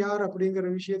 நான் யார் அப்படிங்கிற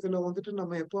விஷயத்துல வந்துட்டு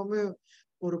நம்ம எப்பவுமே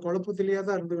ஒரு குழப்பத்திலேயே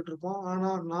தான் இருந்துகிட்டு இருப்போம். ஆனா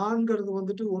நான்கிறது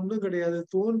வந்துட்டு ஒண்ணும் கிடையாது.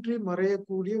 தோன்றி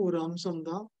மறையக்கூடிய ஒரு அம்சம்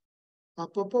தான்.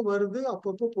 அப்பப்போ வருது,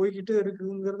 அப்பப்போ போய்க்கிட்டே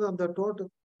இருக்குங்கிறது அந்த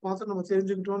மாத்திரம் நம்ம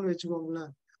தெரிஞ்சுக்கிட்டோம்னு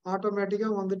வச்சுக்கோங்களேன். ஆட்டோமேட்டிக்கா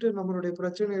வந்துட்டு நம்மளுடைய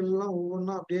பிரச்சனைகள் எல்லாம்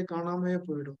ஒவ்வொன்னா அப்படியே காணாமயே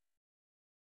போயிடும்.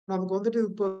 நமக்கு வந்துட்டு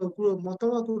இப்போ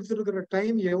மொத்தமா குடுத்திருக்கிற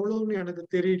டைம் எவ்வளவுன்னு எனக்கு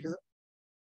தெரியல.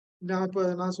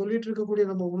 நான் சொல்லிட்டு இருக்கக்கூடிய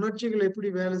நம்ம உணர்ச்சிகள் எப்படி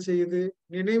வேலை செய்யுது,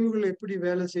 நினைவுகள் எப்படி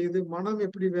வேலை செய்யுது, மனம்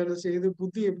எப்படி வேலை செய்யுது,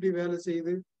 புத்தி எப்படி வேலை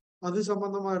செய்யுது, அது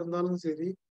சம்பந்தமா இருந்தாலும் சரி,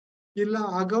 இல்ல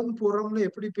அகம், புறம்னு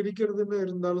எப்படி பிரிக்கிறதுன்னு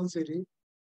இருந்தாலும் சரி,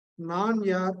 நான்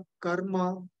யார், கர்மா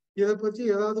இத பத்தி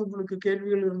ஏதாவது உங்களுக்கு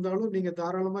கேள்விகள் இருந்தாலும் நீங்க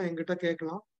தாராளமா என்கிட்ட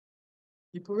கேட்கலாம்.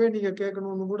 இப்பவே நீங்க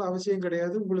கேட்கணும்னு கூட அவசியம்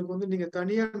கிடையாது. உங்களுக்கு வந்து நீங்க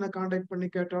தனியா என்ன கான்டாக்ட் பண்ணி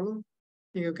கேட்டாலும்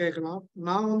நீங்க கேட்கலாம்.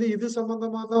 நான் வந்து இது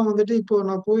சம்பந்தமா தான் வந்துட்டு இப்போ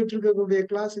நான் போயிட்டு இருக்கக்கூடிய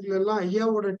கிளாஸ்ல எல்லாம்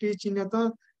ஐயாவோட டீச்சிங்க தான்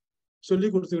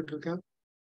சொல்லிக் குடுத்துக்கிட்டு இருக்கேன்.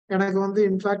 எனக்கு வந்து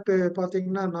இன்ஃபாக்ட்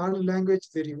பார்த்தீங்கன்னா 4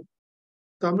 லாங்குவேஜ் தெரியும்.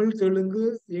 தமிழ், தெலுங்கு,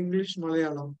 இங்கிலீஷ்,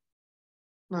 மலையாளம்.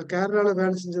 நான் கேரளால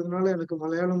வேலை செஞ்சதுனால எனக்கு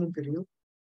மலையாளமும் தெரியும்.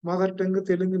 மதர் டங்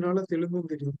தெலுங்குனால தெலுங்கும்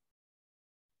தெரியும்.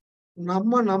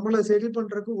 நம்மள சரி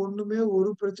பண்றதுக்கு ஒண்ணுமே ஒரு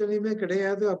பிரச்சனையுமே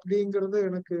கிடையாது அப்படிங்கிறத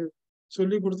எனக்கு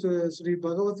சொல்லிக் குடுத்த ஸ்ரீ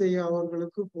பகவத் ஐயா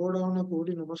அவர்களுக்கு கோடான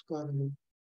கோடி நமஸ்காரங்கள்.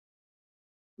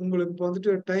 உங்களுக்கு இப்ப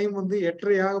வந்துட்டு டைம் வந்து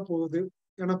 8:30 ஆக போகுது.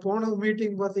 ஏன்னா போன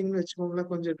மீட்டிங் பார்த்தீங்கன்னு வச்சுக்கோங்களேன்,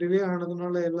 கொஞ்சம் டிலே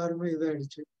ஆனதுனால எல்லாருமே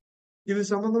இதாயிடுச்சு. இது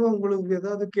சம்மந்தமா உங்களுக்கு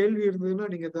ஏதாவது கேள்வி இருந்ததுன்னா,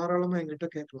 நீங்க தாராளமா என்கிட்ட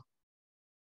கேட்கலாம்.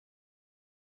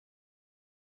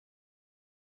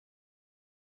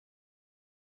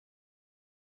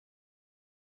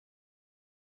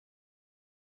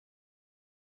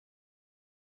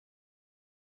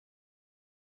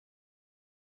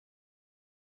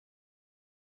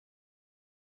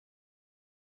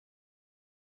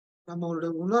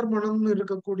 நம்மளுடைய உணர்மனம்னு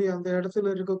இருக்கக்கூடிய அந்த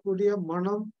இடத்துல இருக்கக்கூடிய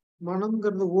மனம்,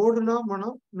 மனம்ங்கிறது ஓடுனா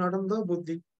மனம், நடந்தா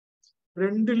புத்தி.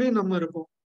 2லயும் நம்ம இருக்கோம்.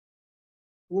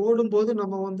 ஓடும்போது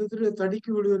நம்ம வந்துட்டு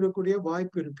தடுக்கி விழுகக்கூடிய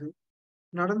வாய்ப்பு இருக்கு.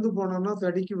 நடந்து போனோம்னா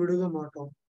தடுக்கி விழுக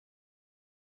மாட்டோம்.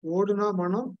 ஓடுனா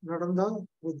மனம், நடந்தா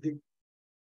புத்தி.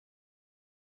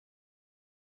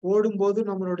 ஓடும்போது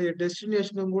நம்மளுடைய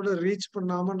டெஸ்டினேஷனும் கூட ரீச்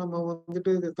பண்ணாம நம்ம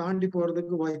வந்துட்டு இத தாண்டி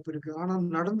போறதுக்கு வாய்ப்பு இருக்கு. ஆனா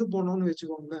நடந்து போனோம்னு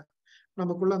வச்சுக்கோங்களேன்,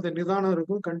 நமக்குள்ள அந்த நிதானம்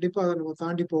இருக்கும். கண்டிப்பா அத நம்ம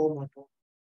தாண்டி போக மாட்டோம்.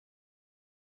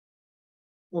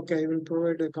 Okay, I will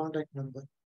provide a contact number.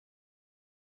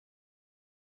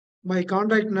 My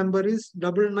contact number is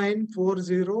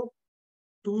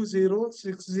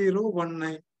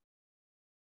 9940206019.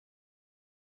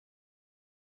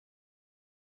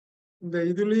 இந்த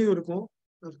இதுலயும் இருக்கும்.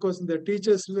 அஃப்கோர்ஸ் இந்த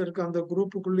டீச்சர்ஸ்ல இருக்க அந்த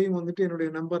குரூப்புக்குள்ளயும் வந்துட்டு என்னுடைய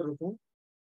நம்பர் இருக்கும்.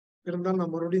 இருந்தாலும்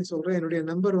நான் மறுபடியும் சொல்றேன். என்னுடைய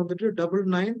நம்பர் வந்துட்டு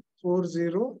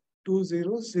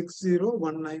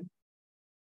 9940206019.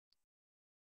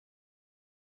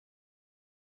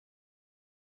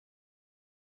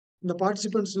 இந்த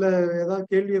பார்ட்டிசிபென்ட்ஸ்ல ஏதாவது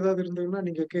கேள்வி ஏதாவது இருந்ததுன்னா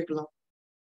நீங்க கேட்கலாம்.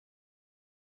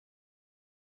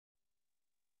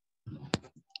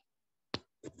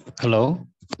 ஹலோ.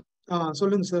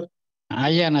 சொல்லுங்க சார்.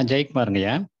 ஐயா, நான்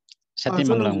ஜெயக்குமாருங்கய்யா, சொல்லுங்க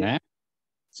சத்தியமங்கலம்ங்க. சார்.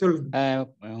 சொல்லுங்க.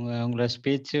 உங்களோட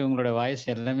ஸ்பீச், உங்களோட வாய்ஸ்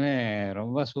எல்லாமே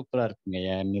ரொம்ப சூப்பரா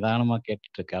இருக்குங்கய்யா. நிதானமா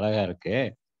கேட்டுட்டு இருக்கு, அழகா இருக்கு.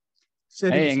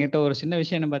 சரிங்க சார். என்கிட்ட ஒரு சின்ன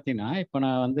விஷயம் என்ன பார்த்தீங்கன்னா, இப்ப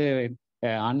நான் வந்து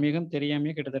ஆன்மீகம்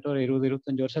தெரியாமயே கிட்டத்தட்ட ஒரு 20,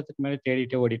 25 வருஷத்துக்கு மேல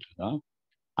தேடிட்டே ஓடிட்டு இருந்தோம்.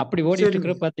 அப்படி ஓடிட்டு சரிங்க.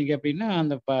 இருக்கிற பார்த்தீங்க அப்படின்னா,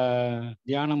 அந்த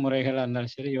தியான முறைகளா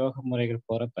இருந்தாலும் சரி, யோக முறைகள்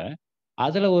போறப்ப,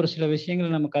 அதுல ஒரு சில விஷயங்கள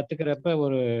நம்ம கத்துக்கிறப்ப,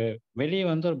 ஒரு வெளிய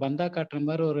வந்து ஒரு பந்தா காட்டுற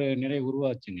மாரி ஒரு நிலை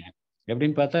உருவாச்சுங்க.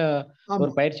 எப்படின்னு பார்த்தா, ஒரு ஆமா.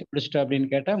 பயிற்சி முடிச்சுட்டோம் அப்படின்னு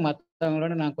கேட்டா,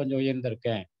 மத்தவங்களோட நான் கொஞ்சம்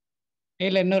உயர்ந்திருக்கேன்.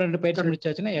 இல்ல இன்னும் 2 பயிற்சி கரெக்ட்.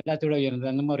 முடிச்சாச்சுன்னா, எல்லாத்தையும் விட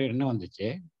உயர்ந்தது. அந்த மாரி ஒரு எண்ணம் வந்துச்சு.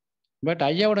 பட்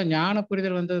ஐயாவோட ஞான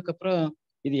புரிதல் வந்ததுக்கப்புறம்,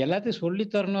 இது எல்லாத்தையும் சொல்லி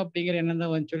தரணும் அப்படிங்கிற எண்ணம்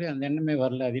தான் வந்துச்சு. அந்த எண்ணமே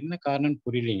வரல. அது என்ன காரணம்னு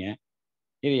புரியலைங்க.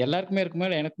 இது எல்லாருக்குமே இருக்குமா?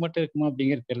 இல்ல எனக்கு மட்டும் இருக்குமா?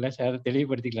 அப்படிங்கிறது தெரியல. சரி அத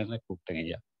தெளிவுபடுத்திக்கலான்னு தான் கூப்பிட்டேங்க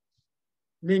ஐயா.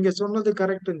 நீங்க சொன்னது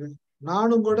கரெக்ட்டுங்க.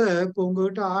 நானும் கூட இப்போ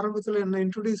உங்ககிட்ட ஆரம்பத்துல என்ன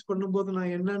இன்ட்ரோடியூஸ் பண்ணும்போது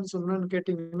நான் என்னன்னு சொன்னேன்னு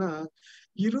கேட்டீங்கன்னா,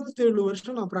 27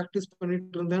 வருஷம் நான் பிராக்டிஸ்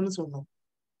பண்ணிட்டு இருந்தேன்னு சொன்னோம்.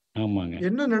 ஆமாங்க.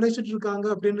 என்ன நினைச்சிட்டு இருக்காங்க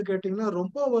அப்படின்னு கேட்டீங்கன்னா,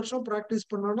 ரொம்ப வருஷம் பிராக்டிஸ்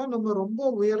பண்ணோம்னா நம்ம ரொம்ப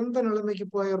உயர்ந்த நிலைமைக்கு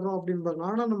போயிடுறோம் அப்படின்பாங்க.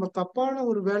 ஆனா நம்ம தப்பான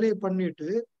ஒரு வேலையை பண்ணிட்டு,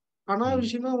 ம்.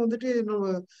 அனாவசியமா வந்துட்டு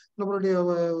நம்மளுடைய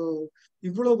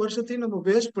இவ்வளவு வருஷத்தையும் நம்ம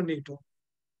வேஸ்ட் பண்ணிட்டோம்.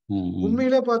 ம், ம்,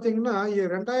 உண்மையிலே பாத்தீங்கன்னா,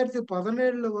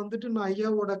 2017ல வந்துட்டு நான்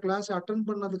ஐயாவோட கிளாஸ் அட்டெண்ட்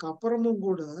பண்ணதுக்கு அப்புறமும்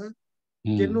கூட,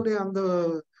 ம். என்னுடைய அந்த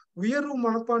உயர்வு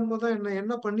மனப்பான்மை தான் என்ன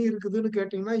என்ன பண்ணி இருக்குதுன்னு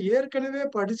கேட்டீங்கன்னா, ஏற்கனவே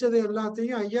படிச்சது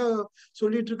எல்லாத்தையும் ஐயா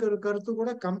சொல்லிட்டு இருக்கிற கருத்து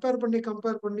கூட கம்பேர்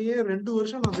பண்ணியே 2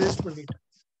 வருஷம் நான் வேஸ்ட் பண்ணிட்டேன்.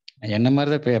 என்ன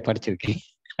மாரி தான் படிச்சிருக்கீங்க.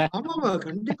 ஆமாமா,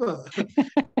 கண்டிப்பா.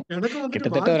 எனக்கு வந்துட்டு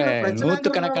கிட்டத்தட்ட ஒரு வாழ்க்கையில பிரச்சனைங்கிறதுனால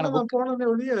நூத்துக்கணக்கான தான் நான் போனேனே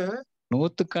ஒழிய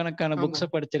நூத்துக்கணக்கான ஆமா. புக்ஸ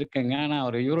படிச்சிருக்கேங்க. ஆனா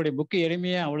இவருடைய புக்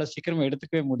எளிமையா அவ்வளோ சீக்கிரமா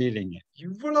எடுத்துக்கவே முடியலைங்க.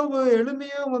 இவ்வளவு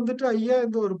எளிமையா வந்துட்டு ஐயா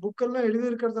இந்த ஒரு புக் எல்லாம்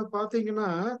எழுதியிருக்கிறத பாத்தீங்கன்னா,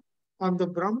 அந்த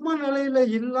பிரம்ம நிலையில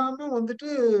இல்லாம வந்துட்டு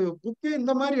புக்கே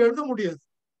இந்த மாரி எழுத முடியாது.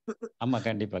 ஆமா.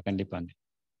 கண்டிப்பா, கண்டிப்பாங்க.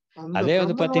 அந்த அதே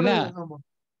வந்து பிரம்மனோட பார்த்தீங்கன்னா, ஆமா.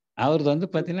 அவரது வந்து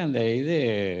சொல்லுங்க. பார்த்தீங்கன்னா,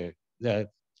 இந்த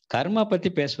கர்மா பத்தி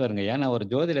பேசுவாருங்க. ஏன்னா ஒரு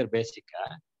ஜோதிடர் பேசிக்கா.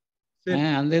 சரி.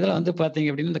 அந்த இதுல வந்து பார்த்தீங்க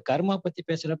அப்டின்னா, இந்த கர்மா பத்தி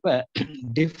பேசுறப்ப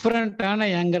டிஃபரண்டான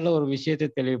ஆங்கிள்ல ஒரு விஷயத்த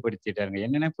தெளிவுபடுத்திட்டாருங்க.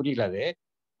 என்னன்னே புரியல அது.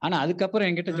 ஆனா அதுக்கப்புறம்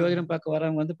என்கிட்ட ஆ. ஜோதிடம் பார்க்க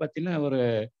வரவங்க வந்து பார்த்தீங்கன்னா, ஒரு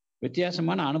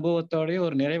வித்தியாசமான அனுபவத்தோடயும்,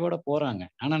 ஒரு நிறைவோட போறாங்க.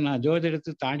 ஆனா நான்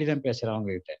ஜோதிடத்த தாண்டி தான் பேசுறேன்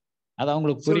அவங்ககிட்ட. அது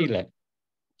அவங்களுக்கு சொல்லுங்க. புரியல.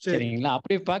 சரி. சரிங்களா?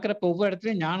 அப்படி பார்க்குறப்ப ஒவ்வொரு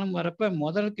இடத்துலயும் ஞானம் வரப்ப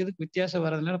முதலுக்கு இதுக்கு வித்தியாசம்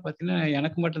வர்றதுனால பார்த்தீங்கன்னா,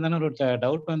 எனக்கு மட்டும் தானே ஒரு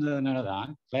டவுட் வந்ததுனால தான்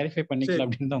கிளாரிஃபை பண்ணிக்கலாம் சரி.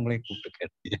 அப்படின்னு தான் உங்களையும்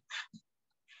கூப்பிட்டுருக்கேன்.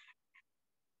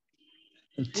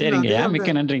 இல்ல சரிங்கய்யா. அந்த மிக்க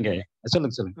நன்றிங்க.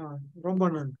 சொல்லுங்க, சொல்லுங்க. ஆ ரொம்ப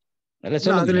நன்றி. இல்ல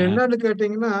இல்ல அதுல சொல்லுங்கய்யா. என்னன்னு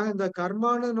கேட்டீங்கன்னா, இந்த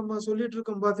கர்மான்னு நம்ம சொல்லிட்டு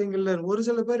இருக்கோம் பாத்தீங்கல்ல, ஒரு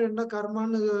சில பேர் என்ன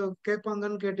கர்மான்னு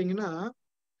கேட்பாங்கன்னு கேட்டீங்கன்னா,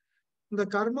 இந்த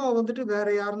கர்மா வந்துட்டு வேற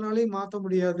யாருனாலயும் மாத்த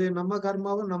முடியாது. நம்ம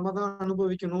கர்மாவ நம்ம தான்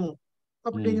அனுபவிக்கணும். ம்,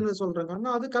 அப்படிங்கன்னு சொல்றாங்க.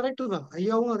 ஆனா அது கரெக்ட் தான்.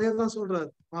 ஐயாவும் அதே தான் சொல்றாரு.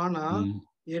 ஆனா, ம்,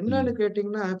 என்னன்னு ம்,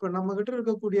 கேட்டீங்கன்னா, இப்ப நம்ம கிட்ட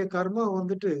இருக்கக்கூடிய கர்மா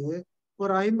வந்துட்டு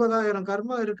ஒரு 50,000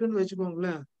 கர்மா இருக்குன்னு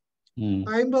வச்சுக்கோங்களேன். ம்.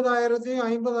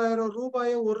 50,000த்தையும் ரூ.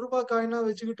 1 காயினா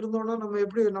வச்சுக்கிட்டு இருந்தோம்னா, நம்ம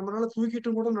எப்படி நம்மளால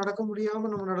தூக்கிட்டும் கூட நடக்க முடியாம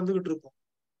நம்ம நடந்துகிட்டு இருப்போம்.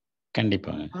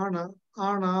 கண்டிப்பாங்க. ஆனா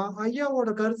ஆனா ஐயாவோட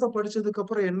கருத்த படிச்சதுக்கு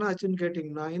அப்புறம் என்ன ஆச்சுன்னு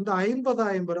கேட்டீங்கன்னா, இந்த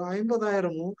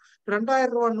 50,000மும் ரூ.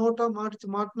 2,000 நோட்டா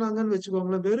மாட்டுனாங்கன்னு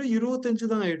வச்சுக்கோங்களேன். வெறும்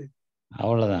 25 தான் ஆயிடும்.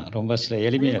 அவ்வளோதான். ரொம்ப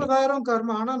எளிமையா இருக்கு. 50,000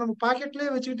 கர்மா. ஆனா நம்ம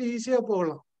பாக்கெட்லயே வச்சுக்கிட்டு ஈஸியா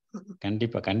போகலாம்.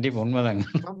 கண்டிப்பா, கண்டிப்பா. உண்மதாங்க.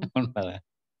 நம் உண்மதான்.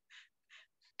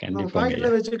 நம்ம பாக்கெட்ல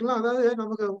கண்டிப்பாங்கய்யா. வச்சுக்கலாம். அதாவது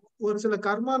நமக்கு ஒரு சில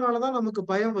கர்மானால தான் நமக்கு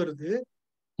பயம் வருது.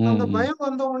 ம், அந்த ம், பயம்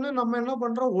வந்த உடனே நம்ம என்ன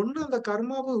பண்றோம்? ஒண்ணு அந்த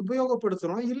கர்மாவ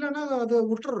உபயோகப்படுத்துறோம். இல்லன்னா அத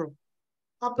விட்டுர்றோம்.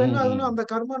 அப்ப ம், என்ன ஆகுதுன்னா, ம், அந்த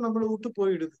கர்மா நம்மள விட்டு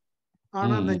போயிடுது.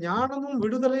 ஆனா அந்த ம், ம். ஞானமும்,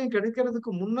 விடுதலையும்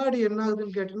கிடைக்கிறதுக்கு முன்னாடி என்ன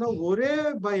ஆகுதுன்னு கேட்டீங்கன்னா, ஒரே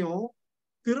பயம்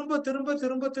திரும்ப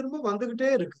வந்துகிட்டே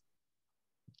இருக்கு.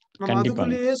 நம்ம கண்டிப்பாங்க.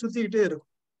 அதுக்குள்ளேயே சுத்திக்கிட்டே இருக்கோம்.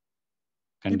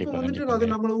 இப்ப கண்டிப்பா, வந்துட்டு அது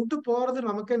கண்டிப்பாங்க. நம்மள விட்டு போறது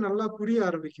நமக்கே நல்லா புரிய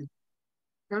ஆரம்பிக்குது.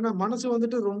 ஏன்னா மனசு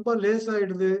வந்துட்டு ரொம்ப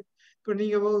லேசாயிடுது. இப்ப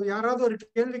நீங்க யாராவது ஒரு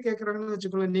கேள்வி கேட்கறாங்கன்னு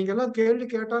வச்சுக்கோங்களேன். நீங்க எல்லாம் கேள்வி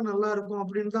கேட்டா நல்லா இருக்கும்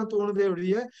அப்படின்னு தான் தோணுதே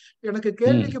ஒழிய, எனக்கு ம்.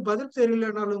 கேள்விக்கு பதில்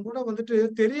தெரியலனாலும் கூட வந்துட்டு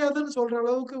தெரியாதுன்னு சொல்ற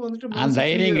அளவுக்கு வந்துட்டு மனசு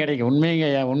ஃப்ரீயா தைரியம் இருக்கு. கிடைக்கும்.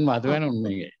 உண்மைங்கய்யா. உண்ம. அது வேணா ஆமா.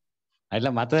 உண்மைங்க. இல்ல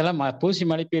மத்ததெல்லாம் பூசி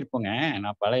மழுப்பியிருப்போங்க.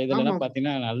 நான் பழைய இதுலலாம் ஆமாமா.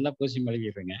 பார்த்தீங்கன்னா, நல்லா பூசி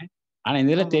மழுப்பியிருப்பேங்க. ஆனா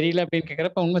இந்த இதுல ஆமா. தெரியல அப்படின்னு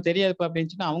கேட்கிறப்ப, உண்மை தெரியாதுப்பா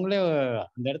அப்படின்னு சொன்னா, அவங்களே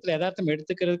அந்த இடத்துல எதார்த்தம்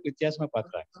எடுத்துக்கிறதுக்கு வித்தியாசமா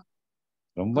பார்க்குறாங்க.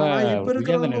 ரொம்ப ஆனா இப்ப உயர்ந்த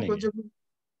இருக்கிறவங்க நிலைங்க. கொஞ்சம்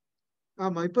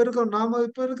ஆமா. இப்ப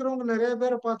இருக்கிறவங்க நெறைய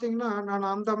பேர பார்த்தீங்கன்னா, நான்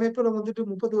அந்த அமைப்புல வந்துட்டு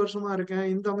 30 வருஷமா இருக்கேன்.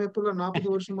 இந்த அமைப்புல 40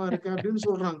 வருஷமா இருக்கேன் அப்படின்னு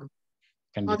சொல்றாங்க.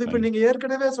 அது இப்ப கண்டிப்பாங்க. நீங்க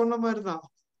ஏற்கனவே சொன்ன மாரி தான்.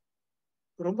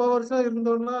 ரொம்ப வருஷம்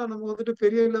இருந்தோம்னா, நம்ம வந்துட்டு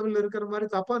பெரிய லெவல்ல இருக்கிற மாரி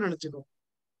தப்பா நெனச்சுக்குவோம்.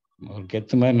 ஒரு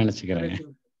கெத்து மாரி நெனச்சுக்கிறேங்க.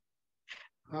 கரெக்ட்.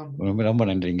 ஆமா. ரொம்ப ரொம்ப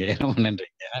நன்றிங்க. ரொம்ப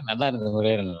நன்றிங்க. நல்லா இருந்தது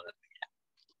உரையாடல்.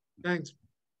 தேங்க்ஸ்.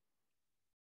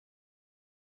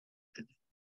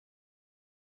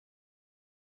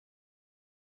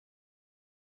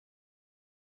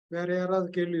 வேற யாராவது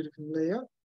கேள்வி இருக்குங்களாய்யா?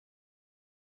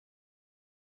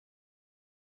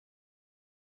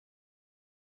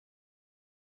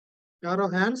 யாரோ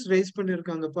ஹேண்ட்ஸ் ரைஸ்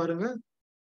பண்ணிருக்காங்க பாருங்க.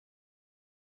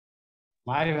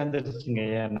 மாறி வந்துருச்சுங்க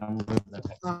ஐயா நம்ம.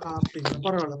 அப்படிங்களா,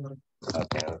 பரவாயில்ல பாருங்க.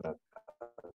 ஓகே.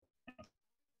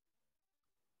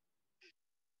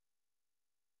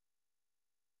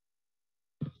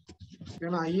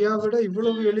 ஏன்னா ஐயா விட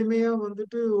இவ்வளவு எளிமையா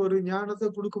வந்துட்டு ஒரு ஞானத்தை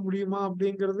கொடுக்க முடியுமா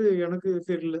அப்படிங்கிறது எனக்கு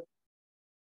தெரியல.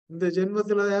 இந்த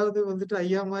ஜென்மத்திலயாவது வந்துட்டு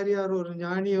ஐயா மாதிரி யார் ஒரு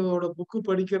ஞானியோட புக்கு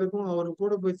படிக்கிறதுக்கும் அவரு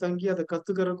கூட போய் தங்கி அதை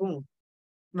கத்துக்கிறதுக்கும்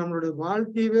நம்மளுடைய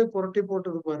வாழ்க்கையவே புரட்டி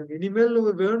போட்டது பாருங்க. இனிமேல்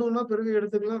வேணும்னா பிறகு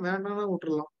எடுத்துக்கலாம், வேண்டாம்னா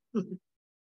விட்டுறலாம்.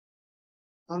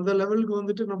 அந்த லெவலுக்கு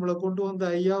வந்துட்டு நம்மளை கொண்டு வந்த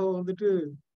ஐயாவை வந்துட்டு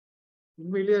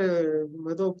உண்மையிலேயே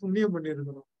ஏதோ புண்ணியம்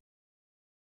பண்ணியிருக்கிறோம்.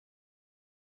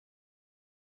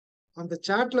 அந்த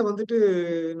சாட்ல வந்துட்டு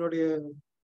என்னுடைய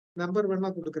நம்பர் வேணா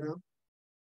கொடுக்குறேன்.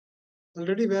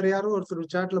 ஆல்ரெடி வேற யாரோ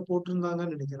ஒருத்தர் சாட்ல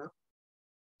போட்டிருந்தாங்கன்னு நினைக்கிறேன்.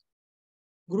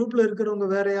 குரூப்ல இருக்கிறவங்க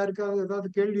வேற யாருக்காவது ஏதாவது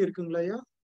கேள்வி இருக்குங்களா ஐயா?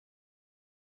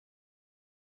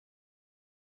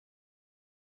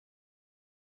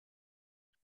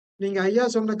 நீங்க ஐயா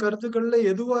சொன்ன கருத்துக்கள்ல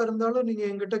எதுவா இருந்தாலும் நீங்க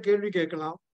என்கிட்ட கேள்வி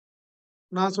கேட்கலாம்.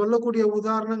 நான் சொல்லக்கூடிய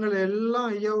உதாரணங்கள் எல்லாம்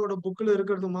ஐயாவோட புக்ல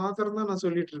இருக்கிறது மாத்திரம் தான் நான்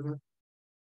சொல்லிட்டு இருக்கேன்.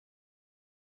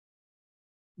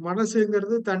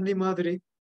 மனசுங்கிறது தண்ணி மாதிரி.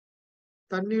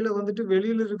 தண்ணியில வந்துட்டு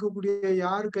வெளியில இருக்கக்கூடிய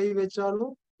யார் கை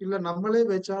வச்சாலும் இல்ல நம்மளே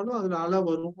வச்சாலும் அதுல அலை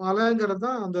வரும். அலைங்கிறது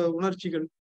தான் அந்த உணர்ச்சிகள்.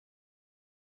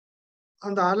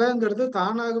 அந்த அலைங்கிறது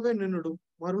தானாகவே நின்னுடும்.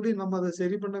 மறுபடியும் நம்ம அதை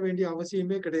சரி பண்ண வேண்டிய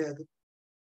அவசியமே கிடையாது.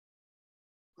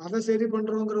 அதை சரி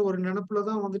பண்றோங்கிற ஒரு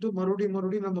நினைப்புலதான் வந்துட்டு மறுபடியும்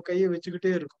மறுபடியும் நம்ம கையை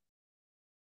வச்சுக்கிட்டே இருக்கோம்.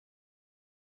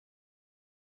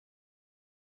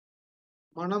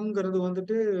 மனம்ங்கிறது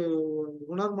வந்துட்டு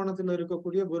உணர் மனத்துல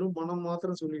இருக்கக்கூடிய வெறும் மனம்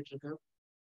மாத்திரம் சொல்லிட்டு இருக்கேன்.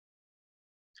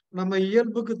 நம்ம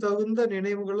இயல்புக்கு தகுந்த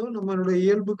நினைவுகளும் நம்மளுடைய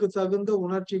இயல்புக்கு தகுந்த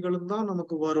உணர்ச்சிகளும் தான்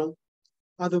நமக்கு வரும்.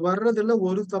 அது வர்றதுல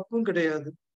ஒரு தப்பும் கிடையாது.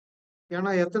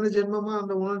 ஏன்னா எத்தனை ஜென்மமா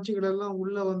அந்த உணர்ச்சிகள் எல்லாம்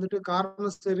உள்ள வந்துட்டு காரண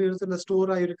சரீரத்துல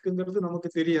ஸ்டோர் ஆயிருக்குங்கிறது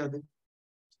நமக்கு தெரியாது.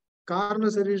 காரண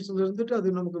சரீரத்துல இருந்துட்டு அது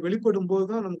நமக்கு வெளிப்படும்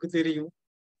போதுதான் நமக்கு தெரியும்.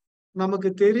 நமக்கு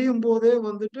தெரியும் போதே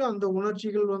வந்துட்டு அந்த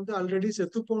உணர்ச்சிகள் வந்து ஆல்ரெடி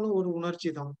செத்துப்போன ஒரு உணர்ச்சி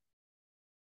தான்.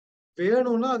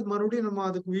 வேணும்னா அது மறுபடியும் நம்ம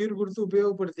அதுக்கு உயிர் கொடுத்து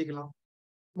உபயோகப்படுத்திக்கலாம்.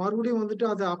 மறுபடியும் வந்துட்டு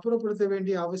அதை அப்புறப்படுத்த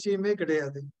வேண்டிய அவசியமே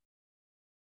கிடையாது.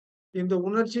 இந்த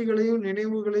உணர்ச்சிகளையும்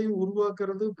நினைவுகளையும்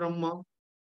உருவாக்குறது பிரம்மா.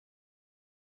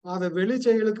 அதை வெளி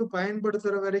செயலுக்கு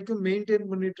பயன்படுத்துற வரைக்கும் மெயின்டைன்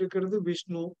பண்ணிட்டு இருக்கிறது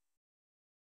விஷ்ணு.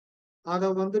 அதை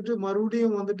வந்துட்டு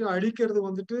மறுபடியும் வந்துட்டு அழிக்கிறது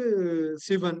வந்துட்டு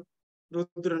சிவன்,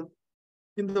 ருத்ரன்.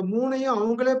 இந்த மூணையும்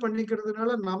அவங்களே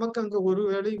பண்ணிக்கிறதுனால நமக்கு அங்க ஒரு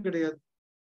வேலையும் கிடையாது.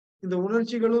 இந்த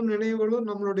உணர்ச்சிகளும் நினைவுகளும்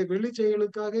நம்மளுடைய வெளி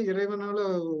செயலுக்காக இறைவனால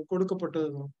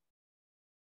கொடுக்கப்பட்டதுதான்.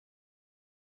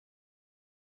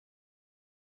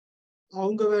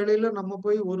 அவங்க வேலையில நம்ம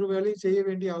போய் ஒரு வேலையும் செய்ய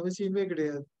வேண்டிய அவசியமே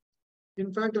கிடையாது.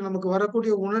 இன்ஃபேக்ட் நமக்கு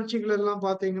வரக்கூடிய உணர்ச்சிகள் எல்லாம்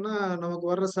பாத்தீங்கன்னா நமக்கு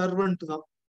வர்ற சர்வெண்ட் தான்.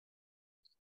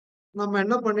 நம்ம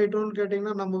என்ன பண்ணிட்டோம்னு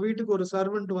கேட்டீங்கன்னா, நம்ம வீட்டுக்கு ஒரு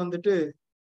சர்வெண்ட் வந்துட்டு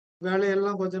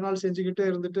வேலையெல்லாம் கொஞ்ச நாள் செஞ்சுக்கிட்டே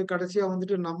இருந்துட்டு கடைசியா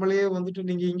வந்துட்டு நம்மளையே வந்துட்டு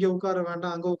நீங்க இங்க உட்கார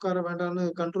வேண்டாம், அங்க உட்கார வேண்டாம்னு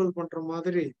கண்ட்ரோல் பண்ற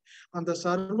மாதிரி அந்த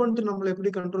சர்வெண்ட் நம்மளை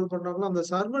எப்படி கண்ட்ரோல் பண்றாங்களோ அந்த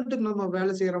சர்வெண்ட்டுக்கு நம்ம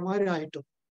வேலை செய்யற மாதிரி ஆயிட்டோம்.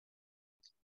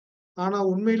 ஆனா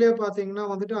உண்மையிலேயே பாத்தீங்கன்னா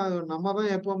வந்துட்டு நம்ம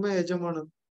தான் எப்பவுமே எஜமானது.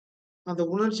 அந்த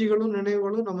உணர்ச்சிகளும்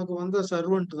நினைவுகளும் நமக்கு வந்த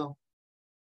சர்வெண்ட் தான்.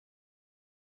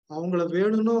 அவங்கள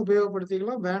வேணும்னா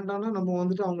உபயோகப்படுத்திக்கலாம், வேண்டாம்னா நம்ம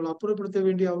வந்துட்டு அவங்கள அப்புறப்படுத்த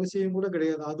வேண்டிய அவசியம் கூட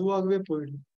கிடையாது. அதுவாகவே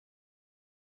போயிடும்.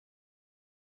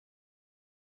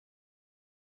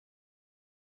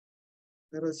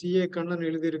 வேற சி.ஏ. கண்ணன்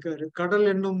எழுதியிருக்காரு. கடல்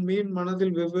என்னும் மீன்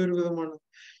மனதில் வெவ்வேறு விதமான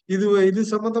இது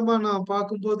சம்பந்தமா நான்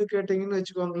பார்க்கும்போது கேட்டீங்கன்னு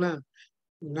வச்சுக்கோங்களேன்.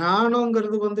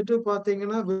 ஞானம்ங்கிறது வந்துட்டு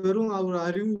பாத்தீங்கன்னா வெறும் ஒரு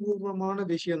அறிவுபூர்வமான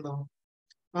விஷயம்தான்.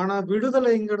 ஆனா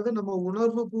விடுதலைங்கிறது நம்ம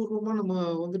உணர்வு பூர்வமா நம்ம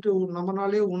வந்துட்டு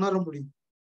நம்மனாலே உணர முடியும்.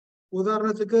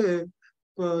 உதாரணத்துக்கு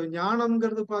இப்போ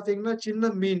ஞானம்ங்கிறது பாத்தீங்கன்னா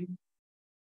சின்ன மீன்,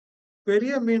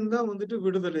 பெரிய மீன் தான் வந்துட்டு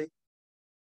விடுதலை.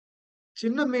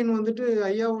 சின்ன மீன் வந்துட்டு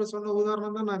ஐயாவோட சொன்ன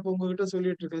உதாரணம் தான் நான் இப்ப உங்ககிட்ட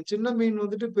சொல்லிட்டு இருக்கேன். சின்ன மீன்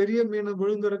வந்துட்டு பெரிய மீனை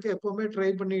விழுங்குறதுக்கு எப்பவுமே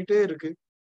ட்ரை பண்ணிக்கிட்டே இருக்கு.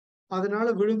 அதனால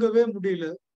விழுங்கவே முடியல.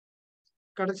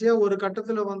 கடைசியா ஒரு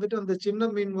கட்டத்துல வந்துட்டு அந்த சின்ன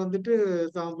மீன் வந்துட்டு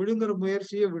தான் விழுங்குற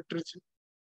முயற்சியை விட்டுருச்சு.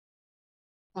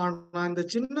 ஆனா இந்த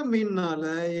சின்ன மீன்னால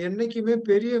என்னைக்குமே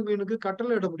பெரிய மீனுக்கு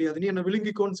கட்டளை இட முடியாது. நீ என்ன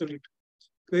விழுங்கிக்கோன்னு சொல்லிட்டு.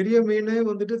 பெரிய மீனே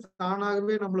வந்துட்டு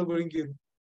தானாகவே நம்மள விழுங்கிரும்.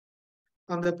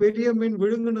 அந்த பெரிய மீன்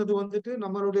விழுங்குனது வந்துட்டு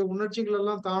நம்மளுடைய உணர்ச்சிகள்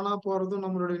எல்லாம் தானா போறதும்,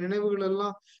 நம்மளுடைய நினைவுகள்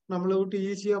எல்லாம் நம்மளை விட்டு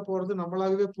ஈஸியா போறதும்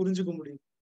நம்மளாகவே புரிஞ்சுக்க முடியும்.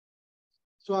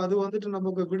 சோ அது வந்துட்டு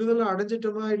நமக்கு விடுதலை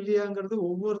அடைஞ்சிட்டோமா இல்லையாங்கிறது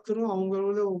ஒவ்வொருத்தரும்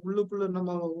அவங்களோட உள்ளுக்குள்ள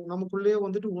நமக்குள்ளேயே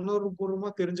வந்துட்டு உணர்வு பூர்வமா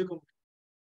தெரிஞ்சுக்க முடியும்.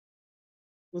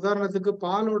 உதாரணத்துக்கு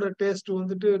பாலோட டேஸ்ட்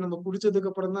வந்துட்டு நம்ம குடிச்சதுக்கு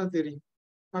அப்புறம் தான் தெரியும்.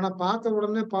 ஆனா பார்த்த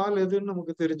உடனே பால் எதுன்னு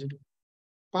நமக்கு தெரிஞ்சிடும்.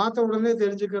 பார்த்த உடனே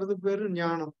தெரிஞ்சுக்கிறது பேரு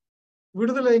ஞானம்.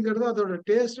 விடுதலைங்கிறது அதோட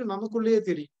டேஸ்ட் நமக்குள்ளேயே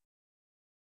தெரியும்.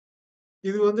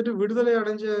 இது வந்துட்டு விடுதலை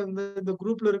அடைஞ்ச இந்த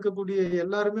குரூப்ல இருக்கக்கூடிய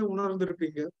எல்லாருமே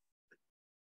உணர்ந்திருப்பீங்க.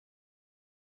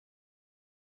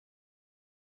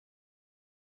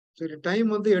 சரி, டைம்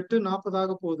வந்து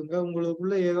 8:40 போகுதுங்க.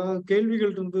 உங்களுக்குள்ள ஏதாவது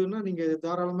கேள்விகள் இருந்ததுன்னா நீங்க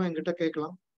தாராளமா என்கிட்ட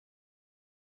கேட்கலாம்.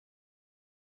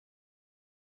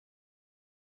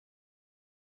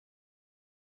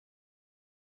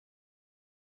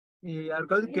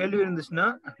 யாருக்காவது கேள்வி இருந்துச்சுன்னா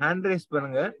ஹேண்ட் ரைஸ்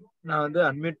பண்ணுங்க. நான் வந்து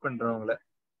அன்மியூட் பண்றேன் உங்களை.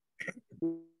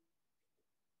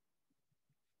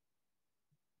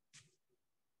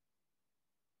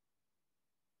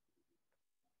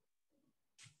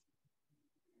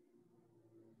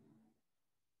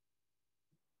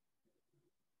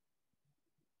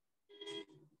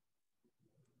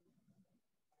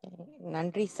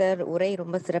 நன்றி சார், உரை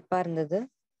ரொம்ப சிறப்பா இருந்தது.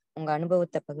 உங்க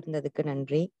அனுபவத்தை பகிர்ந்ததுக்கு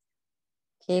நன்றி.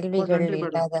 கேள்விகள் நன்றி மேடம்.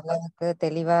 இல்லாத அளவுக்கு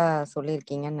தெளிவா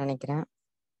சொல்லியிருக்கீங்கன்னு நினைக்கிறேன்.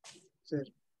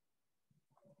 சரி,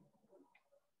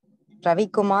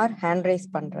 ரவிக்குமார் ஹேண்ட் ரைஸ்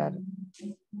பண்றாரு.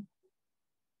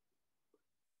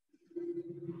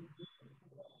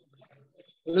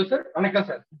 சார் வணக்கம்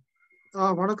சார்.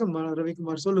 வணக்கம்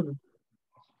ரவிக்குமார், சொல்லுங்க சார்.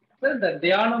 இந்த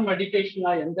தியானம்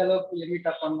மெடிடேஷன்லாம் எந்த அளவுக்கு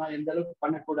லிமிட்டா பண்ணலாம், எந்த அளவுக்கு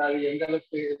பண்ணக்கூடாது, எந்த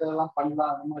அளவுக்கு இதெல்லாம்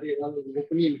பண்ணலாம், அந்த மாதிரி ஏதாவது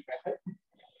ஒப்பீனியன் இருக்கா சார்?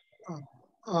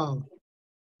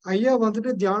 ஐயா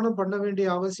வந்துட்டு தியானம் பண்ண வேண்டிய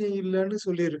அவசியம் இல்லைன்னு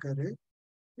சொல்லியிருக்காரு.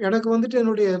 எனக்கு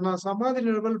வந்துட்டு நான் சமாதி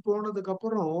நிலைகள் போனதுக்கு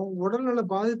அப்புறம் உடல்நல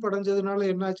பாதிப்பு அடைஞ்சதுனால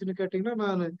என்னாச்சுன்னு கேட்டீங்கன்னா,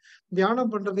 நான்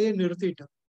தியானம் பண்றதையே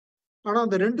நிறுத்திட்டேன். ஆனா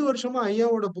அந்த 2 வருஷமா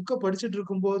ஐயாவோட புக்க படிச்சுட்டு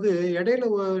இருக்கும்போது இடையில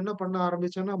என்ன பண்ண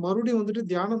ஆரம்பிச்சேன்னா, மறுபடியும் வந்துட்டு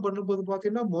தியானம் பண்ணும்போது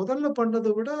பாத்தீங்கன்னா, முதல்ல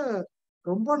பண்ணதை விட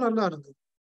ரொம்ப நல்லா இருந்தது.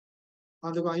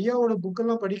 அது ஐயாவோட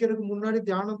புக்கெல்லாம் படிக்கிறதுக்கு முன்னாடி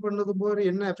தியானம் பண்ணது போது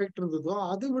என்ன எஃபெக்ட் இருந்ததோ,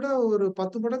 அதை விட ஒரு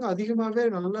 10 மடங்கு அதிகமாவே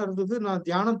நல்லா இருந்தது நான்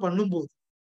தியானம் பண்ணும்போது.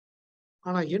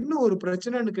 ஆனா என்ன ஒரு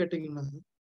பிரச்சனைன்னு கேட்டீங்கன்னா,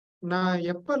 நான்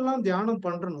எப்பெல்லாம் தியானம்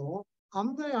பண்றேனோ,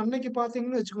 அன்னைக்கு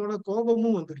பாத்தீங்கன்னு வச்சுக்கோங்களேன்,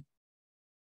 கோபமும் வந்துடும்.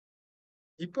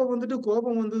 இப்ப வந்துட்டு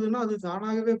கோபம் வந்ததுன்னா அது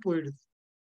தானாகவே போயிடுது.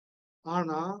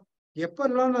 ஆனா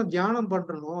எப்பெல்லாம் நான் தியானம்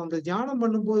பண்றேனோ, அந்த தியானம்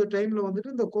பண்ணும்போது டைம்ல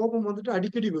வந்துட்டு இந்த கோபம் வந்துட்டு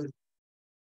அடிக்கடி வருது.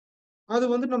 அது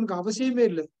வந்து நமக்கு அவசியமே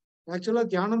இல்ல. ஆக்சுவலா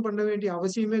தியானம் பண்ண வேண்டிய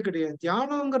அவசியமே கிடையாது.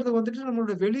 தியானம்ங்கிறது வந்துட்டு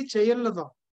நம்மளோட வெளி செயல்ல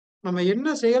தான். நம்ம என்ன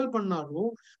செயல் பண்ணாலும்,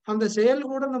 அந்த செயல்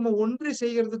கூட நம்ம ஒன்றி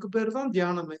செய்யறதுக்கு பேரு தான்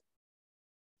தியானமே.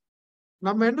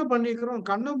 நம்ம என்ன பண்ணிக்கிறோம்,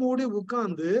 கண்ண மூடி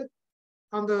உட்கார்ந்து,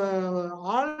 அந்த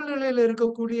ஆழ்நிலையில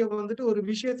இருக்கக்கூடிய வந்துட்டு ஒரு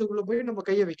விஷயத்துக்குள்ள போய் நம்ம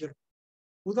கைய வைக்கிறோம்.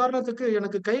 உதாரணத்துக்கு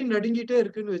எனக்கு கை நடுங்கிட்டே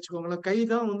இருக்குன்னு வச்சுக்கோங்களேன். கை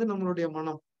தான் வந்து நம்மளுடைய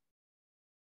மனம்.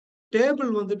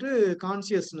 டேபிள் வந்துட்டு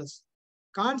கான்சியஸ்னஸ்.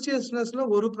 கான்சியஸ்னஸ்ல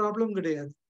ஒரு ப்ராப்ளம்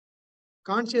கிடையாது.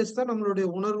 கான்சியஸ் தான் நம்மளுடைய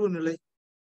உணர்வு நிலை.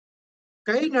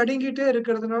 கை நடுங்கிட்டே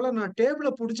இருக்கிறதுனால நான் டேபிள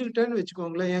புடிச்சுக்கிட்டேன்னு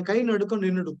வச்சுக்கோங்களேன், என் கை நடுக்கம்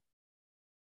நின்னுடும்.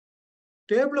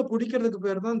 டேபிள புடிக்கிறதுக்கு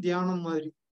பேர் தான் தியானம் மாதிரி.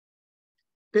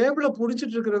 டேபிள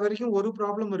புடிச்சிட்டு இருக்கிற வரைக்கும் ஒரு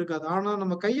ப்ராப்ளம் இருக்காது. ஆனா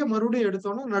நம்ம கைய மறுபடியும்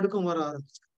எடுத்தோம்னா நடுக்கம் வர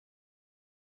ஆரம்பிச்சு.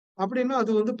 அப்படின்னா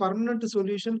அது வந்து பர்மனன்ட்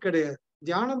சொல்யூஷன் கிடையாது.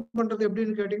 தியானம் பண்றது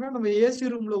எப்படின்னு கேட்டீங்கன்னா, நம்ம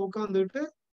ஏசி ரூம்ல உட்கார்ந்துட்டு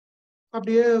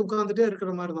அப்படியே உட்கார்ந்துட்டே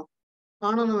இருக்கிற மாதிரி தான்.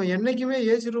 ஆனா நம்ம என்னைக்குமே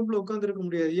ஏசி ரூம்ல உட்கார்ந்து இருக்க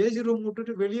முடியாது. ஏசி ரூம்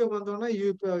விட்டுட்டு வெளியே வந்தோம்னா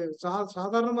இப்ப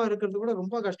சாதாரணமா இருக்கிறது கூட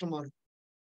ரொம்ப கஷ்டமா இருக்கும்.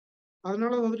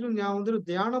 அதனால வந்துட்டு நான் வந்துட்டு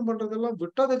தியானம் பண்றதெல்லாம்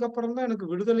விட்டதுக்கு அப்புறம் தான் எனக்கு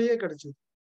விடுதலையே கிடைச்சது.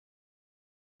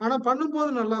 ஆனா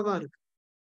பண்ணும்போது நல்லா தான் இருக்கு.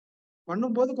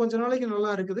 பண்ணும்போது கொஞ்ச நாளைக்கு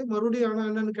நல்லா இருக்குது. மறுபடியும் ஆனா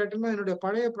என்னன்னு கேட்டீங்கன்னா, என்னுடைய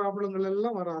பழைய ப்ராப்ளங்கள்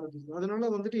எல்லாம் வர ஆரம்பிக்குது. அதனால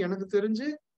வந்துட்டு எனக்கு தெரிஞ்சு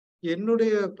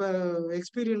என்னுடைய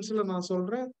எக்ஸ்பீரியன்ஸ்ல நான்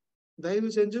சொல்றேன். தயவு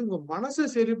செஞ்சு உங்க மனசை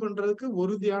சரி பண்றதுக்கு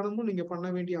ஒரு தியானமும் நீங்க பண்ண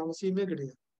வேண்டிய அவசியமே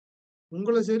கிடையாது.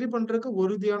 உங்களை சரி பண்றதுக்கு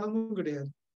ஒரு தியானமும் கிடையாது.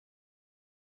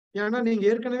 ஏன்னா நீங்க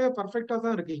ஏற்கனவே பர்ஃபெக்ட்டா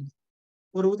தான் இருக்கீங்க.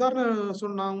 ஒரு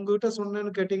உதாரணம் நான் உங்ககிட்ட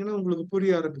சொன்னேன்னு கேட்டீங்கன்னா உங்களுக்கு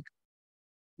புரிய ஆரம்பிக்கும்.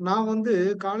 நான் வந்து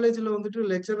காலேஜ்ல வந்துட்டு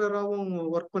லெக்சரராவும்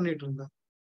ஒர்க் பண்ணிட்டு இருந்தேன்.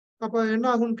 அப்ப என்ன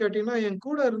ஆகும்னு கேட்டீங்கன்னா, என்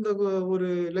கூட இருந்த ஒரு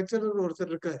லெக்சரர்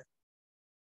ஒருத்தர் இருக்காரு.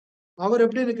 அவர்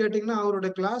எப்படின்னு கேட்டீங்கன்னா,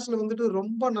 அவருடைய கிளாஸ்ல வந்துட்டு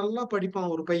ரொம்ப நல்லா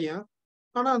படிப்பான் ஒரு பையன்.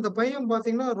 ஆனா அந்த பையன்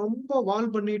பாத்தீங்கன்னா, ரொம்ப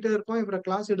வால் பண்ணிட்டே இருப்பான். இவர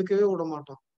கிளாஸ் எடுக்கவே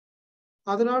விடமாட்டான்.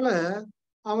 அதனால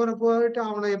அவர போயிட்டு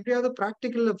அவன எப்படியாவது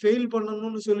பிராக்டிகல்ல ஃபெயில்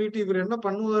பண்ணணும்னு சொல்லிட்டு இவரு என்ன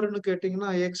பண்ணுவாருன்னு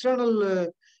கேட்டீங்கன்னா, எக்ஸ்டர்னல்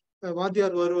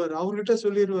வாத்தியார் வருவாரு. அவர்கிட்ட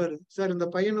சொல்லிருவாரு. சார் இந்த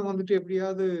பையன வந்துட்டு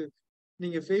எப்படியாவது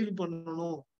நீங்க ஃபெயில்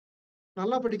பண்ணணும்.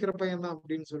 நல்லா படிக்கிற பையன் தான்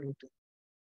அப்படின்னு சொல்லிட்டு.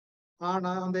 ஆனா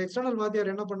அந்த எக்ஸ்டர்னல்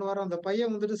வாத்தியார் என்ன பண்ணுவாரு, அந்த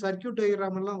பையன் வந்துட்டு சர்க்யூட்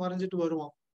டயகிராம் எல்லாம் வரைஞ்சிட்டு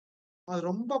வருவான். அது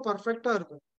ரொம்ப பெர்ஃபெக்ட்டா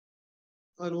இருக்கும்.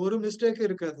 அதுல ஒரு மிஸ்டேக்கும்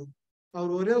இருக்காது.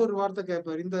 அவர் ஒரே ஒரு வார்த்தை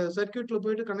கேட்பாரு. இந்த சர்க்யூட்ல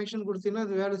போயிட்டு கனெக்ஷன் குடுத்தீங்கன்னா,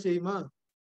 அது வேலை செய்யுமா?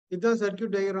 இதுதான்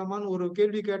சர்க்யூட் டயகிராமான்னு ஒரு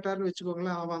கேள்வி கேட்டாருன்னு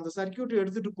வச்சுக்கோங்களேன். அவன் அந்த சர்க்யூட்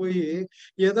எடுத்துட்டு போயி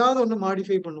ஏதாவது ஒண்ணு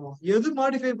மாடிஃபை பண்ணுவான். எது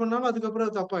மாடிஃபை பண்ணாலும் அதுக்கப்புறம்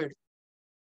அது தப்பாயிடும்.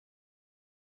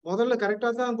 முதல்ல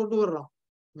கரெக்ட்டா தான் கொண்டு வர்றான்.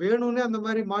 வேணும்னே அந்த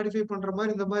மாதிரி மாடிஃபை பண்ற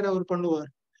மாதிரி இந்த மாதிரி அவர் பண்ணுவார்.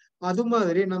 அது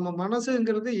மாதிரி நம்ம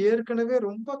மனசுங்கிறது ஏற்கனவே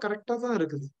ரொம்ப கரெக்டா தான்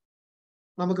இருக்குது.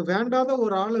 நமக்கு வேண்டாத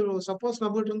ஒரு ஆளு சப்போஸ்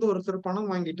நம்மகிட்ட இருந்து ஒருத்தர் பணம்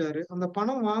வாங்கிட்டாரு. அந்த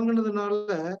பணம் வாங்கினதுனால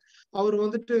அவர்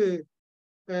வந்துட்டு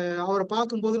அவரை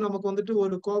பார்க்கும்போது நமக்கு வந்துட்டு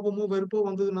ஒரு கோபமோ வெறுப்போ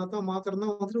வந்ததுன்னா தான் மாத்திரம்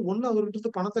தான் வந்துட்டு ஒண்ணு அவர்கிட்ட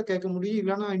இருந்து பணத்தை கேட்க முடியும்.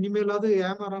 இல்லைன்னா இனிமேலாவது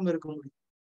ஏமாறாம இருக்க முடியும்.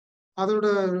 அதோட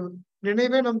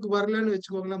நினைவே நமக்கு வரலன்னு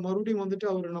வச்சுக்கோங்களேன், மறுபடியும் வந்துட்டு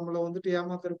அவர் நம்மளை வந்துட்டு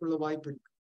ஏமாத்துறதுக்குள்ள வாய்ப்பு இருக்கு.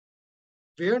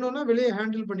 வேணும்னா வெளியே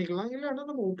ஹேண்டில் பண்ணிக்கலாம், இல்லைன்னா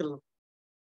நம்ம விட்டுறலாம்.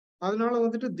 அதனால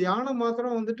வந்துட்டு தியானம்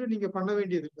மாத்திரம் வந்துட்டு நீங்க பண்ண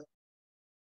வேண்டியது இல்லை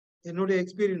என்னுடைய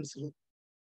எக்ஸ்பீரியன்ஸ்ல.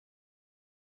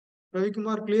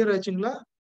 ரவிக்குமார் கிளியர் ஆச்சுங்களா?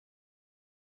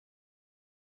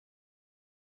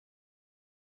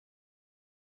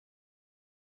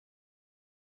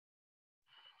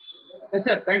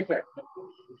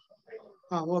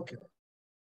 ஓகே.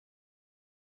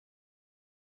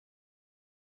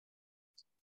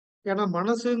 ஏன்னா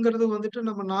மனசுங்கிறது வந்துட்டு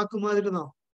நம்ம நாக்கு மாதிரி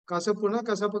தான். கசப்புனா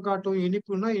கசப்பை காட்டும்,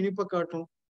 இனிப்புனா இனிப்பை காட்டும்.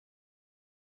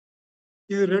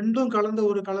 இது ரெண்டும் கலந்த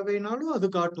ஒரு கலவைனாலும் அது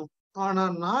காட்டும். ஆனா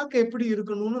நாக்கு எப்படி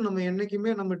இருக்கணும்னு நம்ம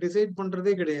என்னைக்குமே நம்ம டிசைட்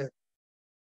பண்றதே கிடையாது.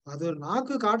 அது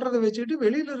நாக்கு காட்டுறதை வச்சுட்டு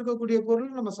வெளியில இருக்கக்கூடிய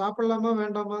பொருள் நம்ம சாப்பிடலாமா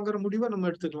வேண்டாமாங்கிற முடிவை நம்ம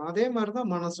எடுத்துக்கலாம். அதே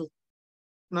மாதிரிதான் மனசும்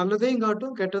நல்லதையும்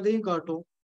காட்டும், கெட்டதையும் காட்டும்,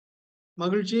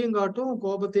 மகிழ்ச்சியும் காட்டும்,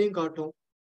 கோபத்தையும் காட்டும்.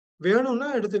 வேணும்னா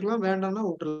எடுத்துக்கலாம், வேண்டாம்னா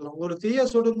விட்டுறலாம். ஒரு தீய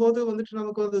சுடும்போது வந்துட்டு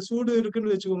நமக்கு அந்த சூடு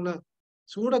இருக்குன்னு வச்சுக்கோங்களேன்,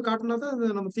 சூடை காட்டினா தான்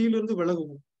நம்ம தீயில இருந்து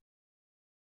விலகுவோம்.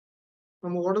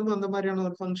 நம்ம உடம்பு அந்த மாதிரியான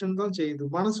ஒரு ஃபங்க்ஷன் தான் செய்யுது.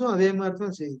 மனசும் அதே மாதிரி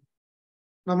தான் செய்யுது.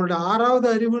 நம்மளுடைய 6வது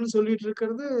அறிவுன்னு சொல்லிட்டு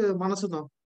இருக்கிறது மனசுதான்.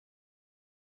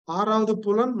 6வது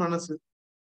புலன் மனசு.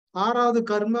 6வது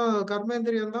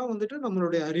கர்மேந்திரியம் தான் வந்துட்டு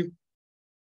நம்மளுடைய அறிவு.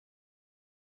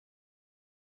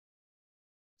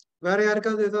 வேற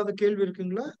யாருக்காவது ஏதாவது கேள்வி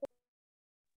இருக்குங்களா?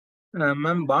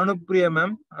 மேம் பானுப்ரியா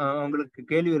மேம், உங்களுக்கு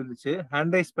கேள்வி இருந்துச்சு,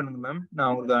 ஹேண்ட் ரைஸ் பண்ணுங்க மேம். நான்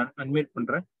உங்களுக்கு அன்மியூட்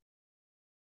பண்றேன்.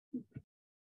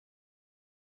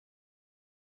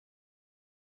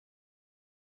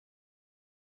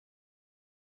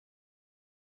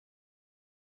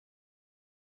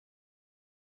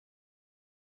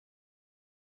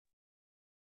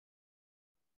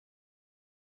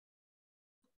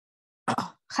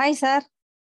 Hi sir.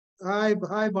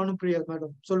 Hi Bhanupriya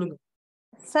madam, சொல்லுங்க.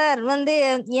 சார்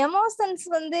எமோஷன்ஸ்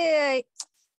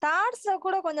தாட்ஸ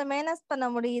கூட கொஞ்சம் மேனேஜ் பண்ண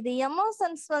முடியுது.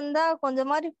 எமோஷன்ஸ் வந்தா கொஞ்சம்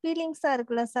மாதிரி ஃபீலிங்ஸா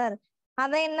இருக்குல்ல சார்,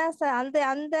 அத என்ன சார் அந்த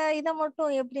அந்த இதை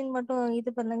மட்டும் எப்படின்னு மட்டும்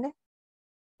இது பண்ணுங்க,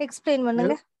 எக்ஸ்பிளைன்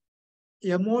பண்ணுங்க.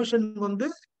 எமோஷன்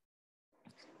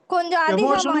கொஞ்சம் அதிகமா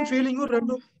எமோஷனும் ஃபீலிங்கும்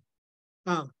ரெண்டும்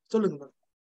சொல்லுங்க மேடம்.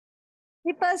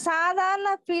 இப்ப சாதாரண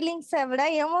ஃபீலிங்ஸை விட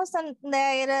எமோஷன்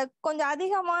கொஞ்சம்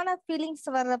அதிகமான ஃபீலிங்ஸ்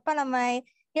வர்றப்ப நம்ம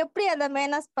எப்படி அதை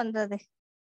மேனேஜ் பண்றது,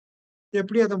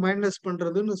 எப்படி அதை மைனஸ்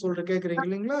பண்றதுன்னு கேக்குறீங்க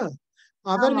இல்லைங்களா?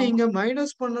 அதை நீங்க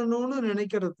மைனஸ் பண்ணணும்னு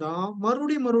நினைக்கிறது தான்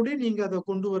மறுபடியும் நீங்க அதை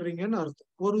கொண்டு வர்றீங்கன்னு அர்த்தம்.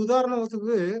 ஒரு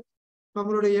உதாரணத்துக்கு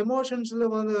நம்மளுடைய எமோஷன்ஸ்ல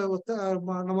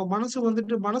நம்ம மனசு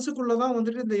வந்துட்டு மனசுக்குள்ளதான்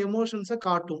வந்துட்டு இந்த எமோஷன்ஸை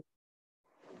காட்டும்.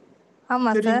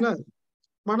 சரிங்களா?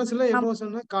 மனசுல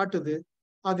எமோஷனை காட்டுது.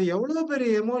 அது எவ்வளவு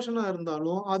பெரிய எமோஷனா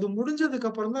இருந்தாலும் அது முடிஞ்சதுக்கு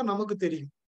அப்புறம் தான் நமக்கு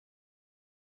தெரியும்.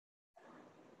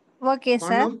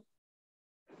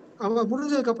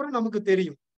 முடிஞ்சதுக்கு அப்புறம் நமக்கு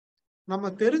தெரியும். நம்ம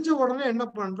தெரிஞ்ச உடனே என்ன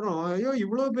பண்றோம், ஐயோ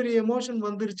இவ்வளவு பெரிய எமோஷன்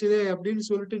வந்துருச்சு அப்படின்னு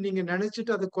சொல்லிட்டு நீங்க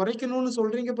நினைச்சிட்டு அதை குறைக்கணும்னு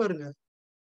சொல்றீங்க பாருங்க.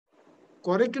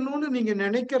 குறைக்கணும்னு நீங்க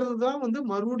நினைக்கிறது தான்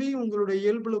மறுபடியும் உங்களுடைய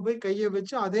இயல்புல போய் கையை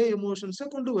வச்சு அதே எமோஷன்ஸை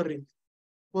கொண்டு வர்றீங்க.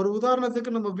 ஒரு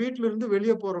உதாரணத்துக்கு நம்ம வீட்டுல இருந்து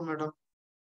வெளியே போறோம் மேடம்,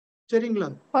 சரிங்களா?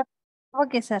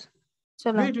 Okay sir.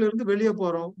 வீட்டுல இருந்து வெளியே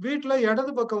போறோம். வீட்டுல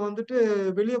இடது பக்கம் வந்துட்டு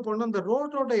வெளியே போனா அந்த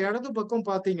ரோட்டோட இடது பக்கம்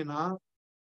பாத்தீங்கன்னா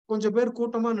கொஞ்சம் பேர்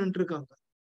கூட்டமா நின்று இருக்காங்க.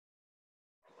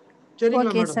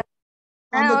 சரிங்களா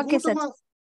மேடம்?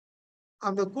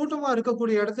 அந்த கூட்டமா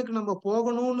இருக்கக்கூடிய இடத்துக்கு நம்ம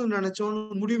போகணும்னு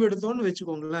நினைச்சோம்னு முடிவெடுத்தோம்னு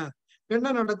வச்சுக்கோங்களேன்,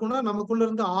 என்ன நடக்கும்னா நமக்குள்ள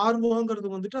இருந்து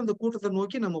ஆர்வங்கிறது வந்துட்டு அந்த கூட்டத்தை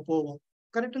நோக்கி நம்ம போவோம்.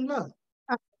 கரெக்டுங்களா?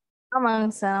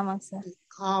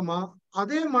 ஆமா.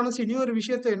 அதே மனசு இன்னொரு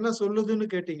விஷயத்த என்ன சொல்லுதுன்னு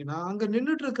கேட்டீங்கன்னா, அங்க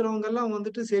நின்றுட்டு இருக்கிறவங்க எல்லாம்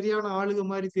வந்துட்டு சரியான ஆளுங்க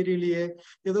மாதிரி தெரியலையே,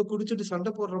 ஏதோ குடிச்சிட்டு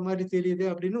சண்டை போடுற மாதிரி தெரியுது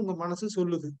அப்படின்னு உங்க மனசு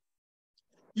சொல்லுது.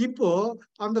 இப்போ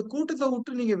அந்த கூட்டத்தை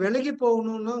விட்டு நீங்க விலகி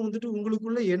போகணும்னா வந்துட்டு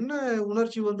உங்களுக்குள்ள என்ன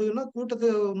உணர்ச்சி வந்ததுன்னா,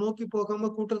 கூட்டத்தை நோக்கி போகாம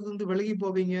கூட்டத்துல இருந்து விலகி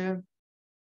போவீங்க.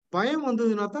 பயம்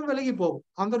வந்ததுன்னா தான் விலகி போவோம்.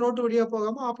 அந்த ரோட்டு வழியா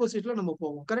போகாம ஆப்போசிட்ல நம்ம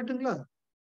போவோம். கரெக்டுங்களா?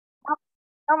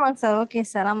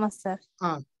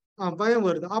 பயம்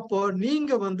வருது. அப்போ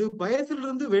நீங்க பயத்துல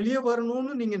இருந்து வெளியே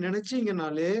வரணும்னு நீங்க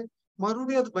நினைச்சீங்கனாலே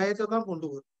மறுபடியும் அது பயத்தை தான் கொண்டு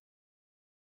வரும்.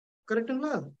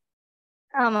 கரெக்டுங்களா?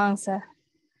 ஆமாங்க சார்.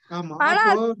 ஆமா.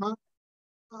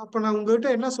 அப்ப நான் உங்ககிட்ட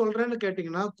என்ன சொல்றேன்னு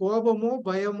கேட்டீங்கன்னா, கோபமோ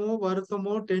பயமோ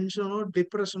வருத்தமோ டென்ஷனோ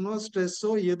டிப்ரெஷனோ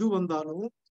ஸ்ட்ரெஸ்ஸோ எது வந்தாலும்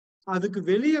அதுக்கு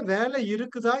வெளியே வேலை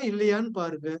இருக்குதா இல்லையான்னு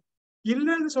பாருங்க.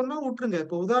 இல்லைன்னு சொன்னா விட்டுருங்க.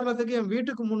 இப்ப உதாரணத்துக்கு என்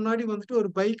வீட்டுக்கு முன்னாடி வந்துட்டு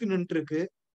ஒரு பைக் நின்று இருக்கு.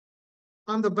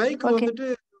 அந்த பைக் ஓகே. வந்துட்டு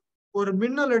ஒரு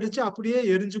மின்னல் அடிச்சு அப்படியே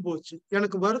எரிஞ்சு போச்சு.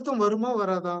 எனக்கு வருத்தம் வருமா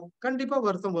வராதா? கண்டிப்பா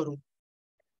வருத்தம் வரும்.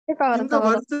 இந்த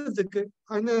வரும். வருத்தத்துக்கு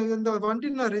இந்த வண்டி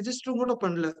நான் ரெஜிஸ்டரும் கூட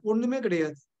பண்ணல. ஒண்ணுமே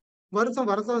கிடையாது. வருத்தம்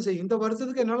வரத்தான் செய்யும். இந்த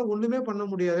வருத்தத்துக்கு என்னால ஒண்ணுமே பண்ண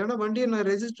முடியாது. ஏன்னா வண்டியை நான்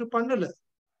ரெஜிஸ்டர் பண்ணல.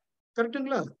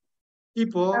 கரெக்ட்டுங்களா?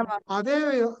 இப்போ ஆமா. அதே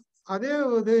அதே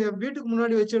இது என் வீட்டுக்கு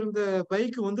முன்னாடி வச்சிருந்த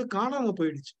பைக் வந்து காணாம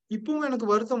போயிடுச்சு. இப்பவும் எனக்கு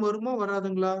வருத்தம் வருமா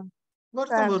வராதுங்களா?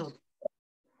 வருத்தம் வரும்.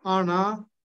 ஆனா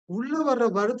உள்ள வர்ற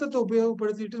வருத்தத்தை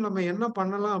உபயோகப்படுத்திட்டு நம்ம என்ன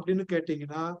பண்ணலாம் அப்படின்னு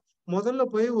கேட்டீங்கன்னா, முதல்ல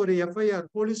போய் ஒரு எஃப்ஐஆர்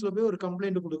போலீஸ்ல போய் ஒரு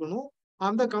கம்ப்ளைண்ட் குடுக்கணும்.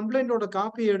 அந்த கம்ப்ளைண்டோட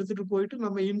காப்பிய எடுத்துட்டு போயிட்டு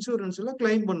நம்ம இன்சூரன்ஸ்ல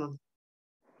கிளைம் பண்ணணும்.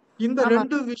 இந்த ஆமா.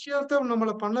 2 விஷயத்த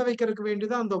நம்மள பண்ண வைக்கிறதுக்கு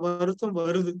வேண்டிதான் அந்த வருத்தம்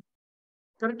வருது.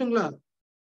 கரெக்ட்டுங்களா?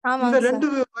 இந்த ஆமாங்க 2 சார்.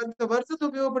 இந்த வருத்தத்த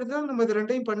உபயோகப்படுத்தி தான் நம்ம இது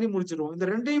 2யும் பண்ணி முடிச்சுருவோம். இந்த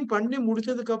 2யும் பண்ணி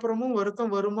முடிச்சதுக்கு அப்புறமும்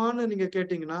வருத்தம் வருமான்னு நீங்க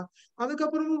கேட்டீங்கன்னா,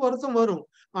 அதுக்கப்புறமும் வருத்தம் வரும்.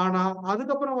 ஆனா,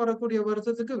 அதுக்கப்புறம் வரக்கூடிய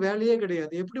வருத்தத்துக்கு வேலையே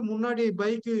கிடையாது. எப்படி முன்னாடி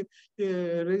பைக்கு எ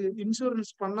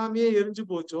இன்சூரன்ஸ் பண்ணாமயே எரிஞ்சு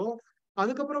போச்சோ,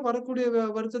 அதுக்கப்புறம் வரக்கூடிய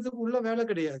வருத்தத்துக்கு உள்ள வேலை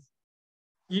கிடையாது.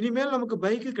 இனிமேல் நமக்கு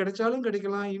பைக்கு கிடைச்சாலும்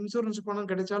கிடைக்கலாம், இன்சூரன்ஸ் பணம்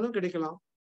கிடைச்சாலும் கிடைக்கலாம்.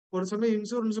 ஒரு சமயம்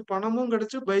இன்சூரன்ஸ் பணமும்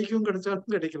கிடைச்சு, பைக்கும்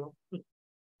கிடைச்சாலும் கிடைக்கலாம்.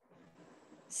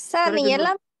 சார் நீங்க கரெக்ட்டுங்களா?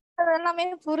 எல்லாமே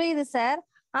புரியுது சார்.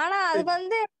 ஆனா அது சரி.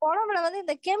 வந்து உடம்புல வந்து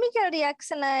இந்த கெமிக்கல்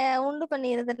ரியாக்ஷன உண்டு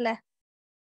பண்ணிருதுல்ல.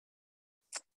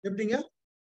 எப்படிங்க?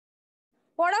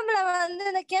 உடம்புல வந்து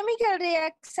இந்த கெமிக்கல்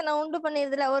ரியாக்ஷன உண்டு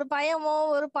பண்ணிருதுல்ல. ஒரு பயமோ,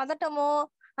 ஒரு பதட்டமோ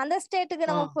அந்த ஸ்டேட்டுக்கு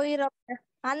ஆ. நம்ம போயிரோம்.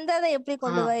 அந்த இத எப்படி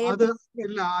ஆ, கொண்டு அது எப்படி?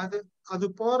 இல்ல. அது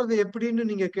போறது எப்படின்னு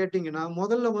நீங்க கேட்டீங்கன்னா,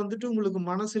 முதல்ல வந்துட்டு உங்களுக்கு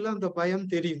மனசுல அந்த பயம்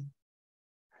தெரியும்.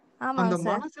 அந்த ஆமாங்க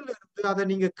சார். மனசுல இருந்து அத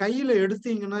நீங்க கையில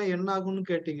எடுத்தீங்கன்னா என்ன ஆகும்னு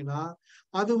கேட்டீங்கன்னா,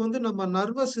 அது வந்து நம்ம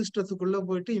நர்வஸ் சிஸ்டத்துக்குள்ள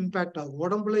போயிட்டு இம்பாக்ட் ஆகும்.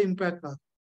 உடம்புல இம்பாக்ட் ஆகும்.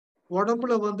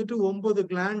 உடம்புல வந்துட்டு 9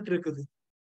 கிளாண்ட் இருக்குது.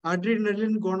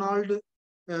 அட்ரினலின், கொனால்டு,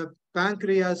 அ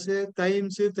பான்கிரியாஸ்,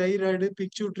 தைம்ஸ், தைராய்டு,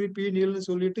 பிட்யூட்டரி, பீனியல்னு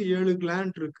சொல்லிட்டு 7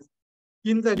 கிளாண்ட் இருக்கு.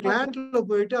 இந்த ஓகே. கிளாண்ட்ல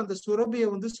போயிட்டு அந்த சுரப்பிய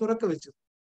வந்து சுரக்க வச்சிரும்.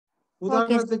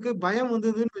 Okay sir. உதாரணத்துக்கு பயம்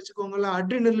வந்ததுன்னு வச்சுக்கோங்களேன்,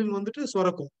 அட்ரினலின் வந்துட்டு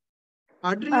சுரக்கும்.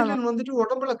 ஆமா. அட்ரினலின் வந்துட்டு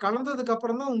உடம்புல கலந்ததுக்கு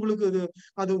அப்புறம் தான் உங்களுக்கு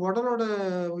அது உடலோட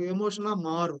எமோஷனா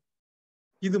மாறும்.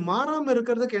 இது மாறாம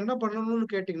இருக்கிறதுக்கு என்ன பண்ணணும்னு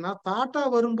கேட்டீங்கன்னா, தாட்டா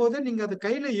வரும்போதே நீங்க அத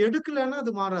கையில எடுக்கலன்னா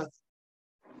அது மாறாது.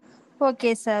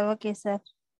 Okay sir. Okay sir.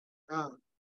 ஆ.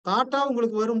 தாட்டா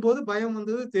உங்களுக்கு வரும்போது பயம்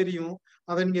வந்தது தெரியும்.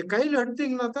 அத நீங்க கையில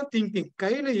எடுத்தீங்கன்னா தான் திங்கிங்.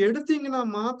 கையில எடுத்தீங்கன்னா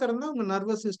மாத்திரம் தான் உங்க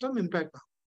நர்வஸ் சிஸ்டம் இம்பாக்ட் ஆகும்.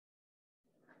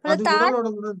 அந்த அது தாட் உடலோட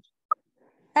உணர்ச்சி.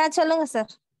 சொல்லுங்க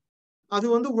சார். அது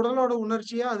வந்து உடலோட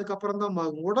உணர்ச்சியா அதுக்கப்புறம் தான்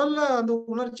ஆகும். உடல்ல அந்த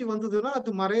உணர்ச்சி வந்ததுன்னா,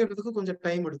 அது மறையறதுக்கு கொஞ்சம்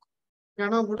டைம் எடுக்கும்.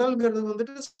 ஏன்னா உடல்ங்கிறது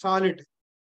வந்துட்டு சாலிட்.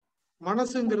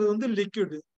 மனசுங்கிறது வந்து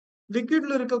லிக்விட்.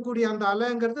 லிக்விட்ல இருக்கக்கூடிய அந்த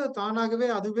அலைங்கிறது தானாகவே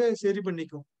அதுவே சரி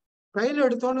பண்ணிக்கும். கையில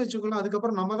எடுத்தோம்னு வச்சுக்கோங்களேன்,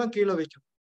 அதுக்கப்புறம் நம்ம தான் கீழ வைக்கணும்.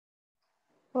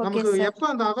 ஓகே நமக்கு சார். எப்ப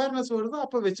அந்த அவேர்னஸ் வருதோ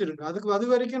அப்ப வச்சிருங்க.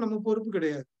 அதுவரைக்கும் நம்ம பொறுப்பு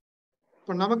கிடையாது.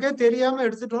 இப்ப நமக்கே தெரியாம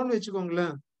எடுத்துட்டோம்னு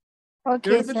வச்சுக்கோங்களேன், ஓகே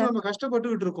எடுத்துட்டு சார். நம்ம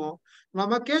கஷ்டப்பட்டுக்கிட்டு இருக்கோம்.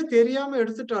 நமக்கே தெரியாம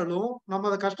எடுத்துட்டாலும், நம்ம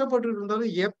அத கஷ்டப்பட்டுட்டு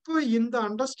இருந்தாலும், எப்ப இந்த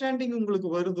அண்டர்ஸ்டாண்டிங்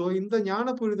உங்களுக்கு வருதோ, இந்த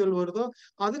ஞான புரிதல் வருதோ,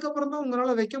 அதுக்கப்புறம் தான்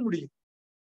உங்களால வைக்க முடியும்.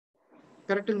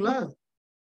 கரெக்ட்டுங்களா?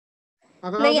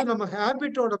 இந்த அதாவது நம்ம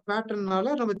ஹேபிட்டோட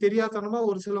பேட்டர்ன்னால நம்ம தெரியாத்தனமா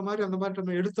ஒரு சில மாரி அந்த மாரி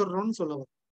நம்ம எடுத்துடுறோம்னு சொல்ல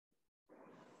வரேன்.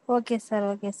 Okay sir.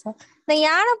 Okay sir. இந்த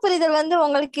ஞான புரிதல் வந்து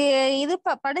உங்களுக்கு இது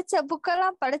படிச்ச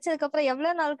புக்கெல்லாம் படிச்சதுக்கு அப்புறம்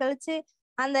எவ்வளவு நாள் கழிச்சு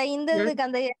இந்த எ இதுக்கு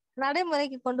அந்த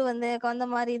நடைமுறைக்கு வந்த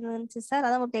மாரி இருந்துச்சு சார்?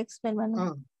 அத மட்டும் எக்ஸ்பிளைன் ஆ பண்ணுங்க.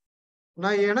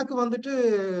 எனக்கு வந்துட்டு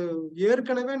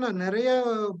ஏற்கனவே நான் நெறைய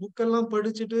புக்கெல்லாம்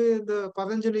படிச்சுட்டு, இந்த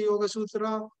பதஞ்சலி யோக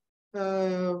சூத்ரா, ஆ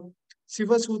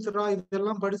சிவசூத்ரா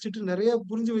இதெல்லாம் படிச்சுட்டு நெறைய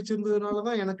புரிஞ்சு வச்சிருந்ததுனால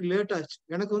தான் எனக்கு லேட் ஆச்சு.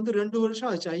 எனக்கு வந்து 2 வருஷம்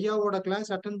ஆச்சு. ஐயாவோட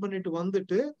கிளாஸ் அட்டெண்ட் பண்ணிட்டு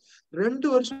வந்துட்டு, 2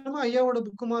 வருஷமா ஐயாவோட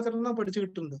புக் மாத்திரம் தான்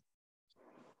படிச்சுக்கிட்டு இருந்தேன்.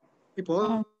 இப்போ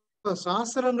ம்.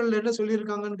 சாஸ்திரங்கள்ல என்ன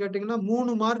சொல்லியிருக்காங்கன்னு கேட்டீங்கன்னா,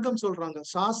 3 மார்க்கம் சொல்றாங்க.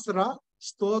 சாஸ்திரா,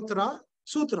 ஸ்தோத்ரா,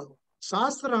 சூத்ரா.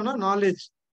 சாஸ்திரான்னா நாலேட்ஜ்.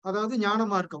 அதாவது ஞான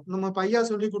மார்க்கம். நம்ம இப்ப ஐயா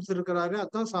சொல்லிக் குடுத்திருக்கிறாரு.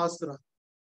 அதான் சாஸ்திரா.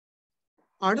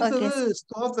 ஓகே அடுத்தது சார்.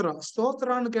 ஸ்தோத்ரா.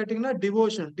 ஸ்தோத்ரான்னு கேட்டீங்கன்னா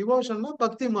டிவோஷன். டிவோஷன்னா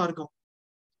பக்தி மார்க்கம்.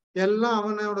 எல்லாம்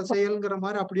அவனோட செயல்ங்கிற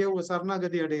மாரி அப்படியே ஒரு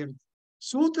சரணாகதி அடையறது.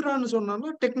 சூத்ரான்னு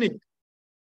சொன்னோம்னா டெக்னிக்.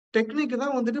 டெக்னிக்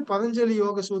தான் வந்துட்டு பதஞ்சலி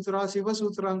யோக சூத்ரா, சிவ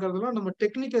சூத்ராங்கிறதெல்லாம் நம்ம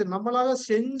டெக்னிக்க நம்மளால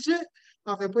செஞ்சு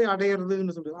அத போய்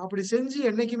அடையறதுன்னு சொல்றோம். அப்படி செஞ்சு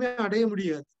என்னைக்குமே அடைய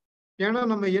முடியாது. ஏன்னா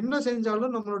நம்ம என்ன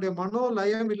செஞ்சாலும் நம்மளுடைய மனோ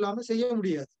லயம் இல்லாம செய்ய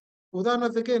முடியாது.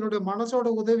 உதாரணத்துக்கு என்னுடைய மனசோட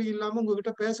உதவி இல்லாம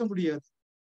உங்ககிட்ட பேச முடியாது.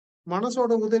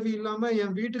 மனசோட உதவி இல்லாம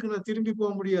என் வீட்டுக்கு நான் திரும்பி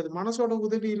போக முடியாது. மனசோட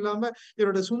உதவி இல்லாம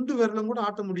என்னோட சுண்டு விரலும் கூட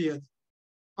ஆட்ட முடியாது.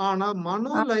 ஆனா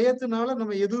மனோ ஆ. லயத்தினால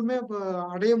நம்ம எதுவுமே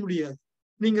அடைய முடியாது.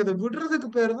 நீங்க அத விடுறதுக்கு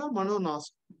பேரு தான்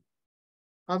மனோநாசம்.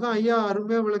 அதான் ஐயா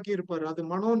அருமையா விளக்கி இருப்பாரு. அது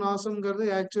மனோ நாசம்ங்கிறது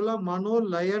ஆக்சுவலா மனோ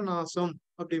லய நாசம்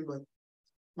அப்படிம்பாரு.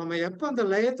 நம்ம எப்ப அந்த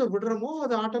லயத்தை விடுறோமோ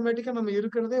அது ஆட்டோமேட்டிக்கா நம்ம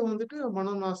இருக்கிறதே வந்துட்டு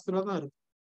மனோ நாசத்துலதான் இருக்கு.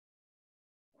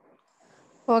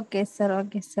 Okay sir,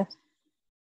 okay sir.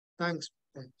 Thanks.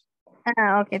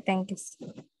 Okay, thank you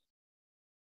sir.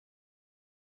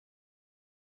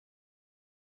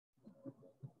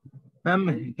 Ma'am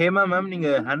Hema ma'am, நீங்க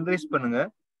ஹேண்ட் ரைஸ் பண்ணுங்க,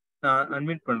 நான்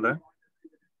அன்மியூட் பண்றேன்.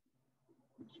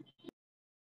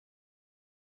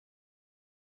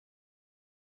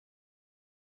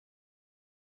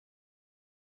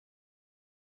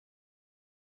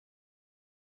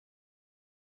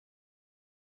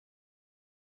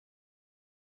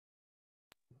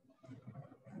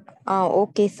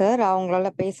 ஓகே சார், அவங்களால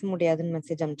பேச முடியாதுன்னு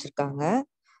மெசேஜ் அனுப்பிச்சிருக்காங்க.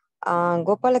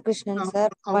 கோபாலகிருஷ்ணன்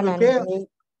சார், ரொம்ப நன்றி.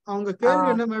 அவங்க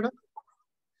கேள்வி என்ன மேடம்?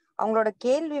 அவங்களோட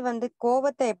கேள்வி வந்து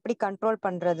கோவத்தை எப்படி கண்ட்ரோல்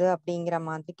பண்றது அப்படிங்கிற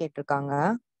மாதிரி கேட்டிருக்காங்க.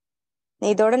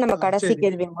 இதோட நம்ம கடைசி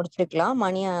கேள்வி முடிச்சுக்கலாம்.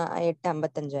 மணி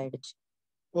 8:55 ஆயிடுச்சு.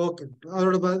 ஓகே,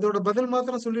 இதோட பதில்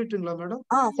மாத்திரம் சொல்லிட்டுங்களா மேடம்?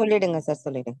 சொல்லிடுங்க சார்,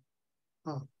 சொல்லிடுங்க.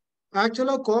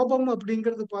 ஆக்சுவலா கோபம்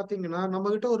அப்படிங்கிறது பாத்தீங்கன்னா நம்ம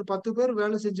கிட்ட ஒரு 10 பேர்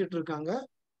வேலை செஞ்சுட்டு இருக்காங்க.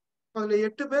 அதுல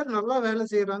 8 பேர் நல்லா வேலை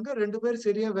செய்யறாங்க, 2 பேர்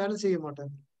சரியா வேலை செய்ய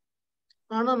மாட்டாங்க.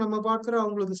 ஆனா நம்ம பாக்குற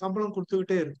அவங்களுக்கு சம்பளம்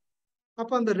கொடுத்துக்கிட்டே இருக்கு.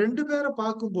 அப்ப அந்த 2 பேரை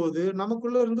பார்க்கும்போது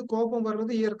நமக்குள்ள இருந்து கோபம்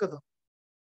வர்றது இயற்கை தான்.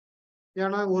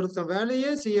 ஏன்னா ஒருத்தன்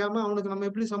வேலையே செய்யாம அவனுக்கு நம்ம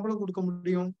எப்படி சம்பளம் கொடுக்க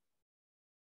முடியும்?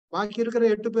 பாக்கி இருக்கிற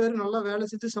 8 பேர் நல்லா வேலை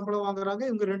செஞ்சு சம்பளம் வாங்குறாங்க,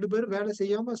 இவங்க 2 பேர் வேலை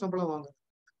செய்யாம சம்பளம் வாங்குறாங்க.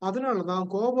 அதனாலதான்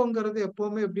கோபங்கிறது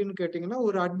எப்பவுமே எப்படின்னு கேட்டீங்கன்னா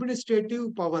ஒரு அட்மினிஸ்ட்ரேட்டிவ்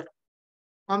பவர்.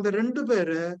 அந்த 2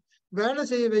 பேரை வேலை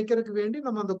செய்ய வைக்கிறதுக்கு வேண்டி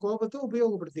நம்ம அந்த கோபத்தை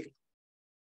உபயோகப்படுத்திக்கலாம்.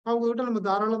 அவங்க கிட்ட நம்ம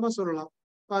தாராளமா சொல்லலாம்,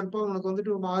 பாருப்பா உனக்கு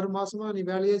வந்துட்டு 6 மாசமா நீ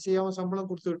வேலையே செய்யாம சம்பளம்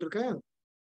கொடுத்துட்டு இருக்க,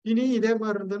 இனி இதே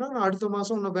மாதிரி இருந்ததுன்னா நான் அடுத்த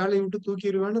மாசம் உன்னை வேலையை விட்டு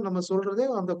தூக்கிடுவேன்னு நம்ம சொல்றதே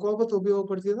அந்த கோபத்தை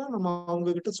உபயோகப்படுத்தி தான் நம்ம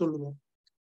அவங்க கிட்ட சொல்லுவோம்.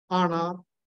 ஆனா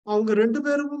அவங்க 2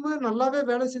 பேருமே நல்லாவே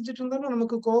வேலை செஞ்சுட்டு இருந்தாலும்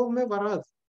நமக்கு கோபமே வராது.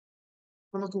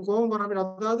 நமக்கு கோபம் வராது.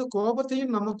 அதாவது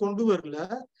கோபத்தையும் நம்ம கொண்டு வரல,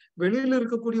 வெளியில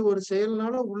இருக்கக்கூடிய ஒரு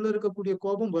செயல்னால உள்ள இருக்கக்கூடிய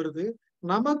கோபம் வருது.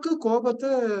 நமக்கு கோபத்தை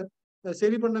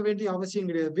சரி பண்ண வேண்டிய அவசியம்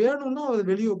கிடையாது. வேணும்னா அதை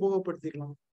வெளியே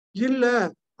உபயோகப்படுத்திக்கலாம். இல்ல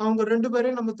அவங்க 2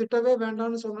 பேரையும் நம்ம திட்டவே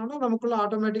வேண்டாம்னு சொன்னோம்னா நமக்குள்ள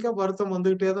ஆட்டோமேட்டிக்கா வருத்தம்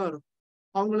வந்துகிட்டே தான் இருக்கும்.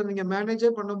 அவங்கள நீங்க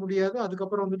மேனேஜே பண்ண முடியாது.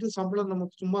 அதுக்கப்புறம் வந்துட்டு சம்பளம்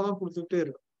நமக்கு சும்மா தான் கொடுத்துக்கிட்டே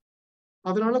இருக்கும்.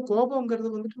 அதனால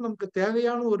கோபம்ங்கிறது வந்துட்டு நமக்கு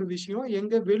தேவையான ஒரு விஷயம்,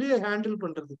 எங்க வெளியே ஹேண்டில்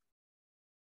பண்றது.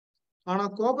 ஆனா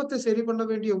கோபத்தை சரி பண்ண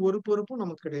வேண்டிய ஒரு பொறுப்பும்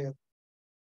நமக்கு கிடையாது.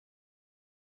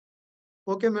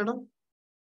 Okay madam.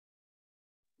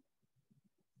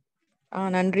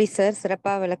 நன்றி சார்,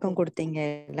 சிறப்பா விளக்கம் கொடுத்தீங்க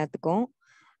எல்லாத்துக்கும்.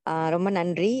 ரொம்ப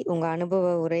நன்றி. உங்க அனுபவ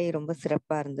உரை ரொம்ப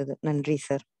சிறப்பா இருந்தது. நன்றி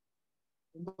சார்.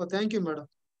 Thank you madam.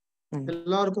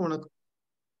 எல்லாருக்கும் வணக்கம்.